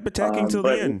 But kept attacking till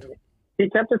the end. he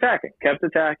kept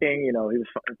attacking. You know, he was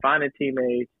finding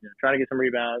teammates, you know, trying to get some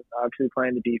rebounds, obviously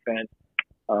playing the defense.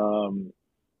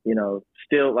 You know,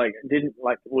 still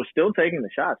was still taking the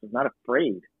shots. Was not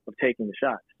afraid of taking the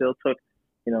shots. Still took,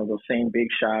 you know, those same big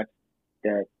shots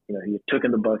that, you know, he took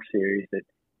in the Bucks series that,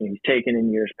 you know, he's taken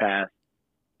in years past.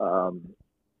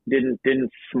 Didn't get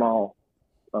small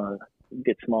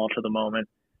to the moment.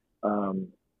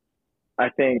 I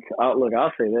think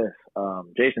I'll say this.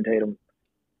 Jason Tatum,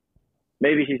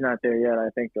 maybe he's not there yet. I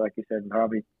think, like you said,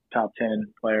 probably top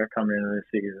 10 player coming into this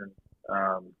season.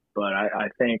 But I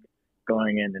think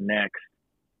going into next,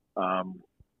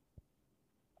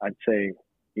 I'd say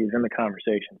he's in the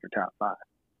conversation for top 5.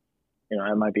 You know,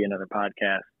 that might be another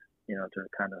podcast, you know, to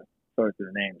kind of sort through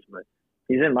the names, but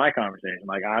he's in my conversation.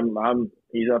 Like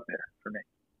he's up there for me.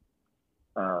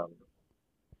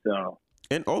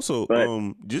 And also,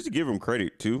 just to give him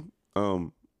credit too,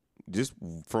 just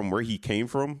from where he came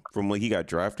from when he got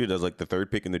drafted as like the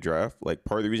 3rd pick in the draft, like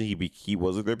part of the reason he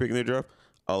was the 3rd pick in the draft,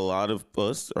 a lot of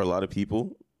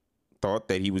people thought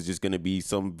that he was just going to be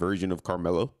some version of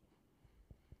Carmelo.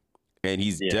 And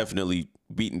he's definitely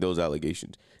beaten those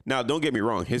allegations. Now, don't get me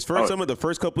wrong. Some of the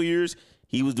first couple of years,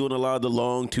 he was doing a lot of the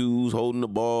long twos, holding the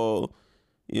ball,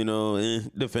 you know,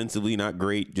 defensively not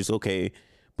great, just okay.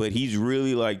 But he's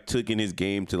really like taken his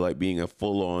game to like being a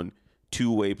full-on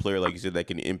two-way player, like you said, that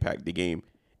can impact the game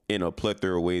in a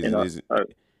plethora of ways.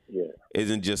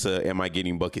 Isn't just am I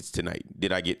getting buckets tonight?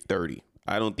 Did I get 30?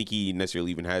 I don't think he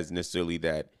necessarily even has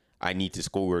that I need to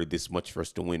score this much for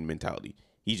us to win mentality.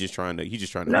 He's just trying to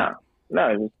win.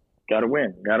 No, just gotta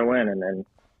win. And then,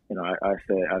 you know, I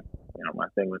say, you know, my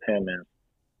thing with him is,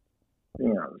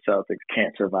 you know, the Celtics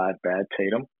can't survive bad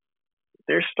Tatum.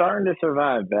 They're starting to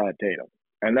survive bad Tatum.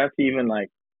 And that's even like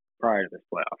prior to this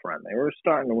playoff run. They were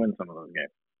starting to win some of those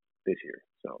games this year.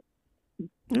 So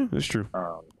yeah, that's true.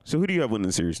 So who do you have winning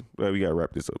the series? Well, we gotta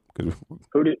wrap this up.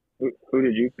 Who did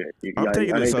you pick? I'm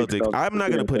taking the Celtics. I'm not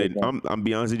gonna put it. I'm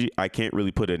be honest with you. I can't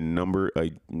really put a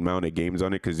amount of games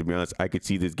on it because to be honest, I could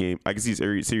see this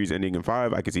series ending in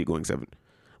 5. I could see it going 7.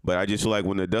 But I just feel like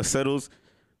when the dust settles,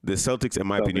 the Celtics, in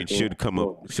my opinion, should come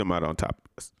out on top.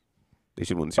 They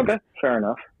should win the series. Okay, fair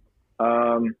enough.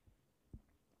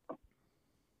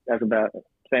 That's about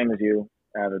same as you,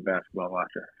 avid basketball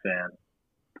watcher, fan,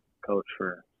 coach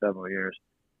for several years.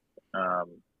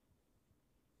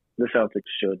 The Celtics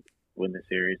should win the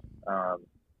series. I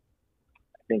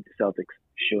think the Celtics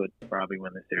should probably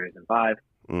win the series in 5.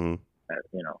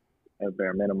 At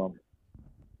bare minimum.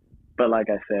 But like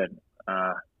I said,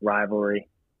 rivalry,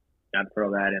 got to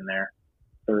throw that in there.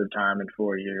 3rd time in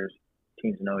 4 years,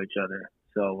 teams know each other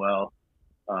so well.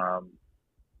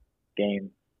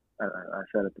 Game, I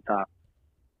said at the top,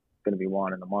 going to be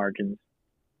won in the margins.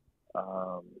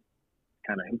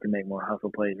 Kind of who can make more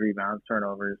hustle plays, rebounds,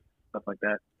 turnovers, stuff like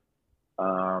that.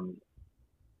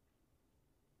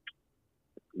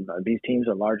 These teams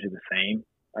are largely the same.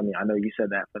 I mean, I know you said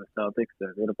that for the Celtics.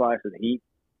 It applies to the Heat.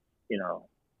 You know,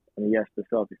 I mean, yes, the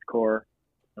Celtics core,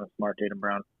 you know, Smart, Tatum,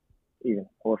 Brown, even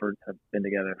Horford have been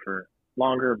together for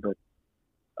longer, but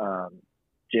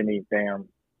Jimmy, Bam,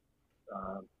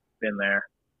 been there,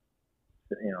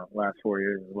 you know, last 4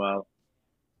 years as well.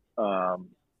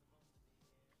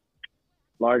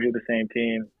 Largely the same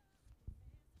team.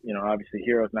 You know, obviously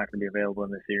Hero's not going to be available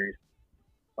in this series.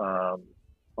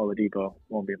 Oladipo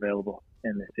won't be available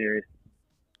in this series.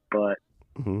 But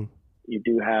you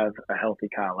do have a healthy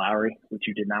Kyle Lowry, which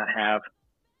you did not have.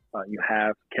 You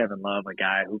have Kevin Love, a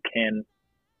guy who can,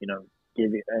 you know,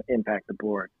 impact the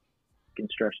board, can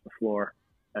stretch the floor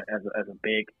as a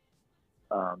big.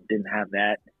 Didn't have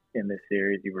that in this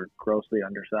series. You were grossly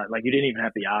undersized. Like, you didn't even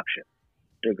have the option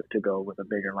to go with a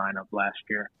bigger lineup last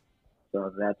year.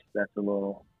 So that's a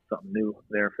little something new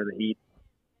there for the Heat.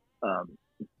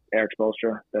 Eric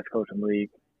Spoelstra, best coach in the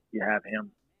league. You have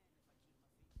him.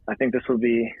 I think this will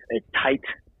be a tight.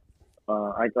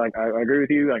 I agree with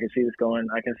you. I can see this going.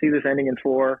 I can see this ending in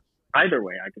 4. Either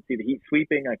way, I could see the Heat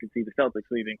sweeping. I could see the Celtics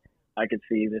sweeping. I could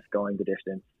see this going the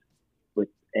distance with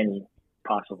any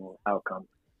possible outcome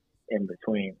in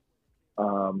between.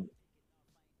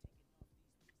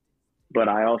 But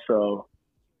I also,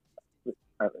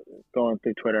 going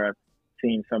through Twitter, I've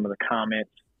seen some of the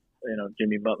comments, you know,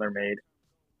 Jimmy Butler made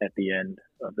at the end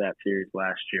of that series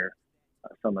last year.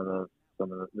 Some of the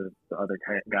other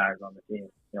guys on the team,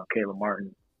 you know, Caleb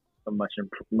Martin, a much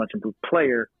improved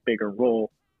player, bigger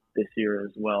role this year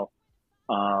as well.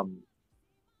 I'm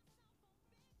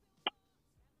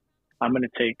going to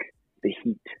take the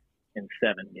Heat in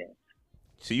 7 games.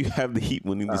 So you have the Heat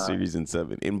winning the series in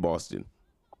 7 in Boston.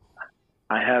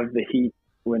 I have the Heat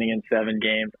winning in 7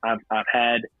 games. I've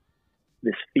had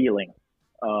this feeling.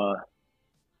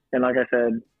 And like I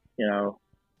said,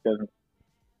 doesn't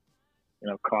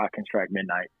clock can strike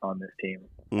midnight on this team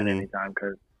at any time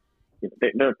because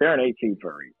they're an 8 seed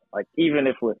for a reason. Like even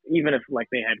if like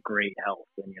they had great health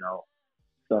and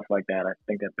stuff like that, I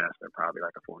think at best they're probably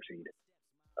like a 4 seed,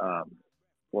 4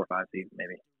 or 5 seed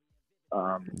maybe.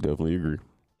 Definitely agree.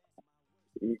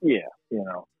 Yeah,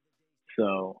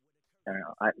 So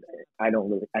I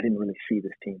didn't really see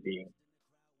this team being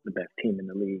the best team in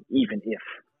the league, even if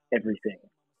everything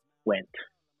went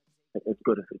as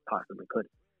good as it possibly could.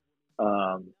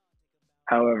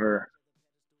 However,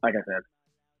 like I said,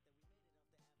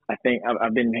 I think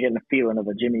I've been getting the feeling of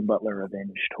a Jimmy Butler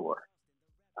revenge tour.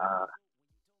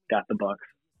 Got the Bucks,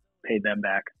 paid them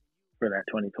back for that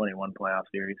 2021 playoff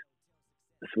series,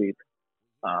 the sweep.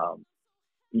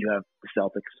 You have the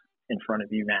Celtics in front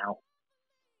of you now.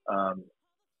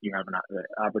 You have an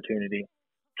opportunity.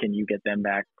 Can you get them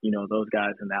back? Those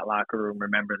guys in that locker room,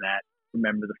 remember that.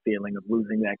 Remember the feeling of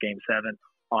losing that Game 7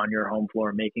 on your home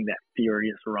floor, making that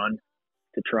furious run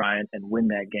to try and win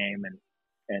that game.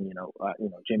 And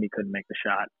Jimmy couldn't make the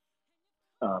shot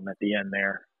at the end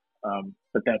there.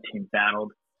 But that team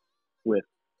battled with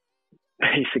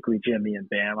basically Jimmy and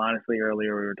Bam. Honestly,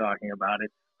 earlier we were talking about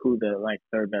it, who the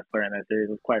third best player in that series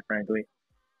was, quite frankly.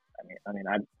 I mean,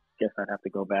 I guess I'd have to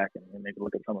go back and maybe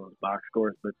look at some of those box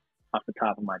scores, but off the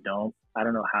top of my dome, I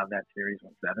don't know how that series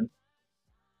went 7.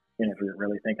 And if we were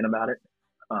really thinking about it,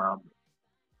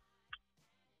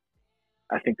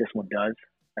 I think this one does.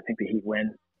 I think the Heat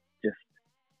win. Just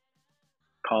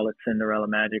call it Cinderella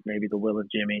magic, maybe the will of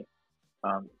Jimmy.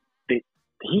 The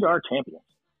Heat are champions.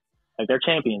 They're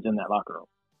champions in that locker room.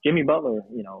 Jimmy Butler,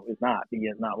 is not. He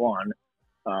has not won.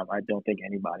 I don't think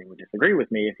anybody would disagree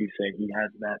with me if you say he has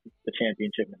the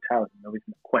championship mentality. Nobody's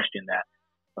going to question that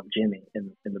of Jimmy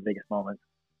in the biggest moments.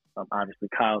 Obviously,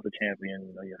 Kyle's a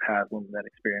champion. You have Haslam, that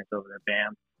experience over there.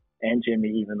 Bam and Jimmy,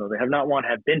 even though they have not won,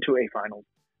 have been to a finals.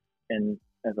 And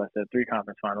as I said, 3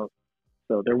 conference finals.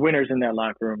 So they're winners in that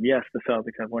locker room. Yes, the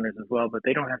Celtics have winners as well, but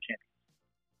they don't have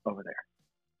champions over there.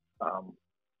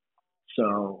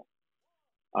 So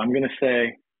I'm going to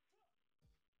say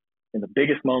in the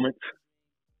biggest moments,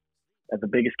 at the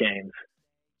biggest games,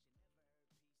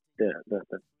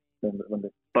 when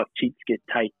the buck cheeks get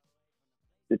tight,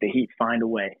 that the Heat find a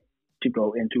way to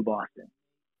go into Boston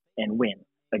and win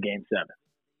a Game 7.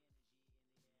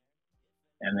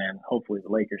 And then hopefully the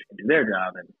Lakers can do their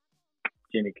job and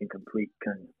Jimmy can compete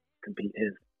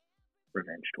his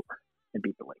revenge tour and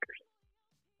beat the Lakers.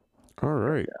 All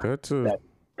right. That's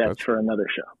for another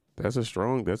show. That's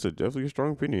definitely a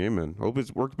strong opinion. Hey, man. Hope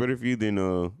it's worked better for you than,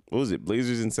 what was it,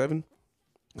 Blazers in 7?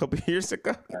 A couple of years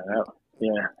ago? That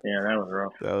was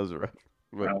rough. That was rough.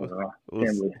 That was rough.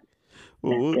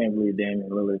 Can't believe Damian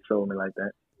Lillard sold me like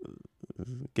that.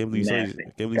 Can't believe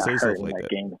you say stuff like that.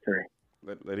 Game 3.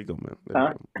 Let it go, man.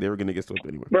 Let it go. They were gonna get swept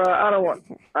anyway. Bro, I don't want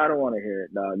to hear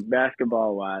it, dog.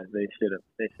 Basketball wise, they should have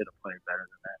played better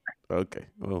than that. Okay.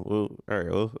 Well, all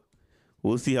right.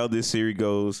 We'll see how this series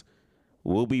goes.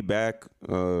 We'll be back.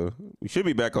 We should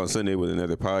be back on Sunday with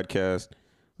another podcast.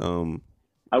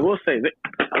 I will say this.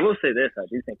 I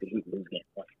do think the Heat lose Game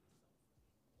 1.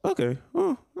 Okay.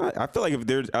 Well, I feel like if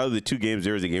there's out of the 2 games,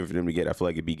 there is a game for them to get. I feel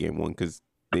like it'd be Game 1 because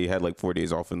they had 4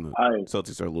 days off, and the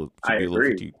Celtics are a little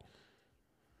fatigued.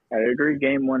 I agree.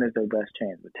 Game 1 is their best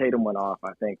chance, but Tatum went off.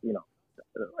 I think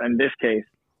in this case,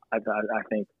 I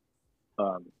think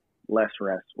less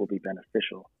rest will be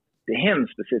beneficial to him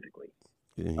specifically.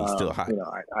 Yeah, he's still hot.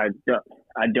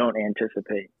 I don't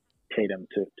anticipate Tatum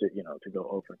to go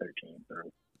over 13 or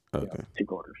 2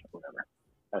 quarters or whatever.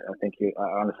 I think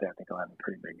honestly he'll have a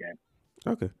pretty big game.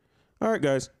 Okay. All right,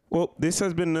 guys. Well, this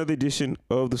has been another edition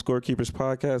of the ScoreKeepers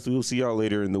podcast. We will see y'all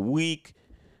later in the week.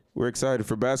 We're excited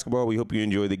for basketball. We hope you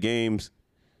enjoy the games.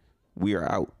 We are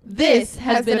out. This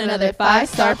has been another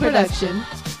 5-star production.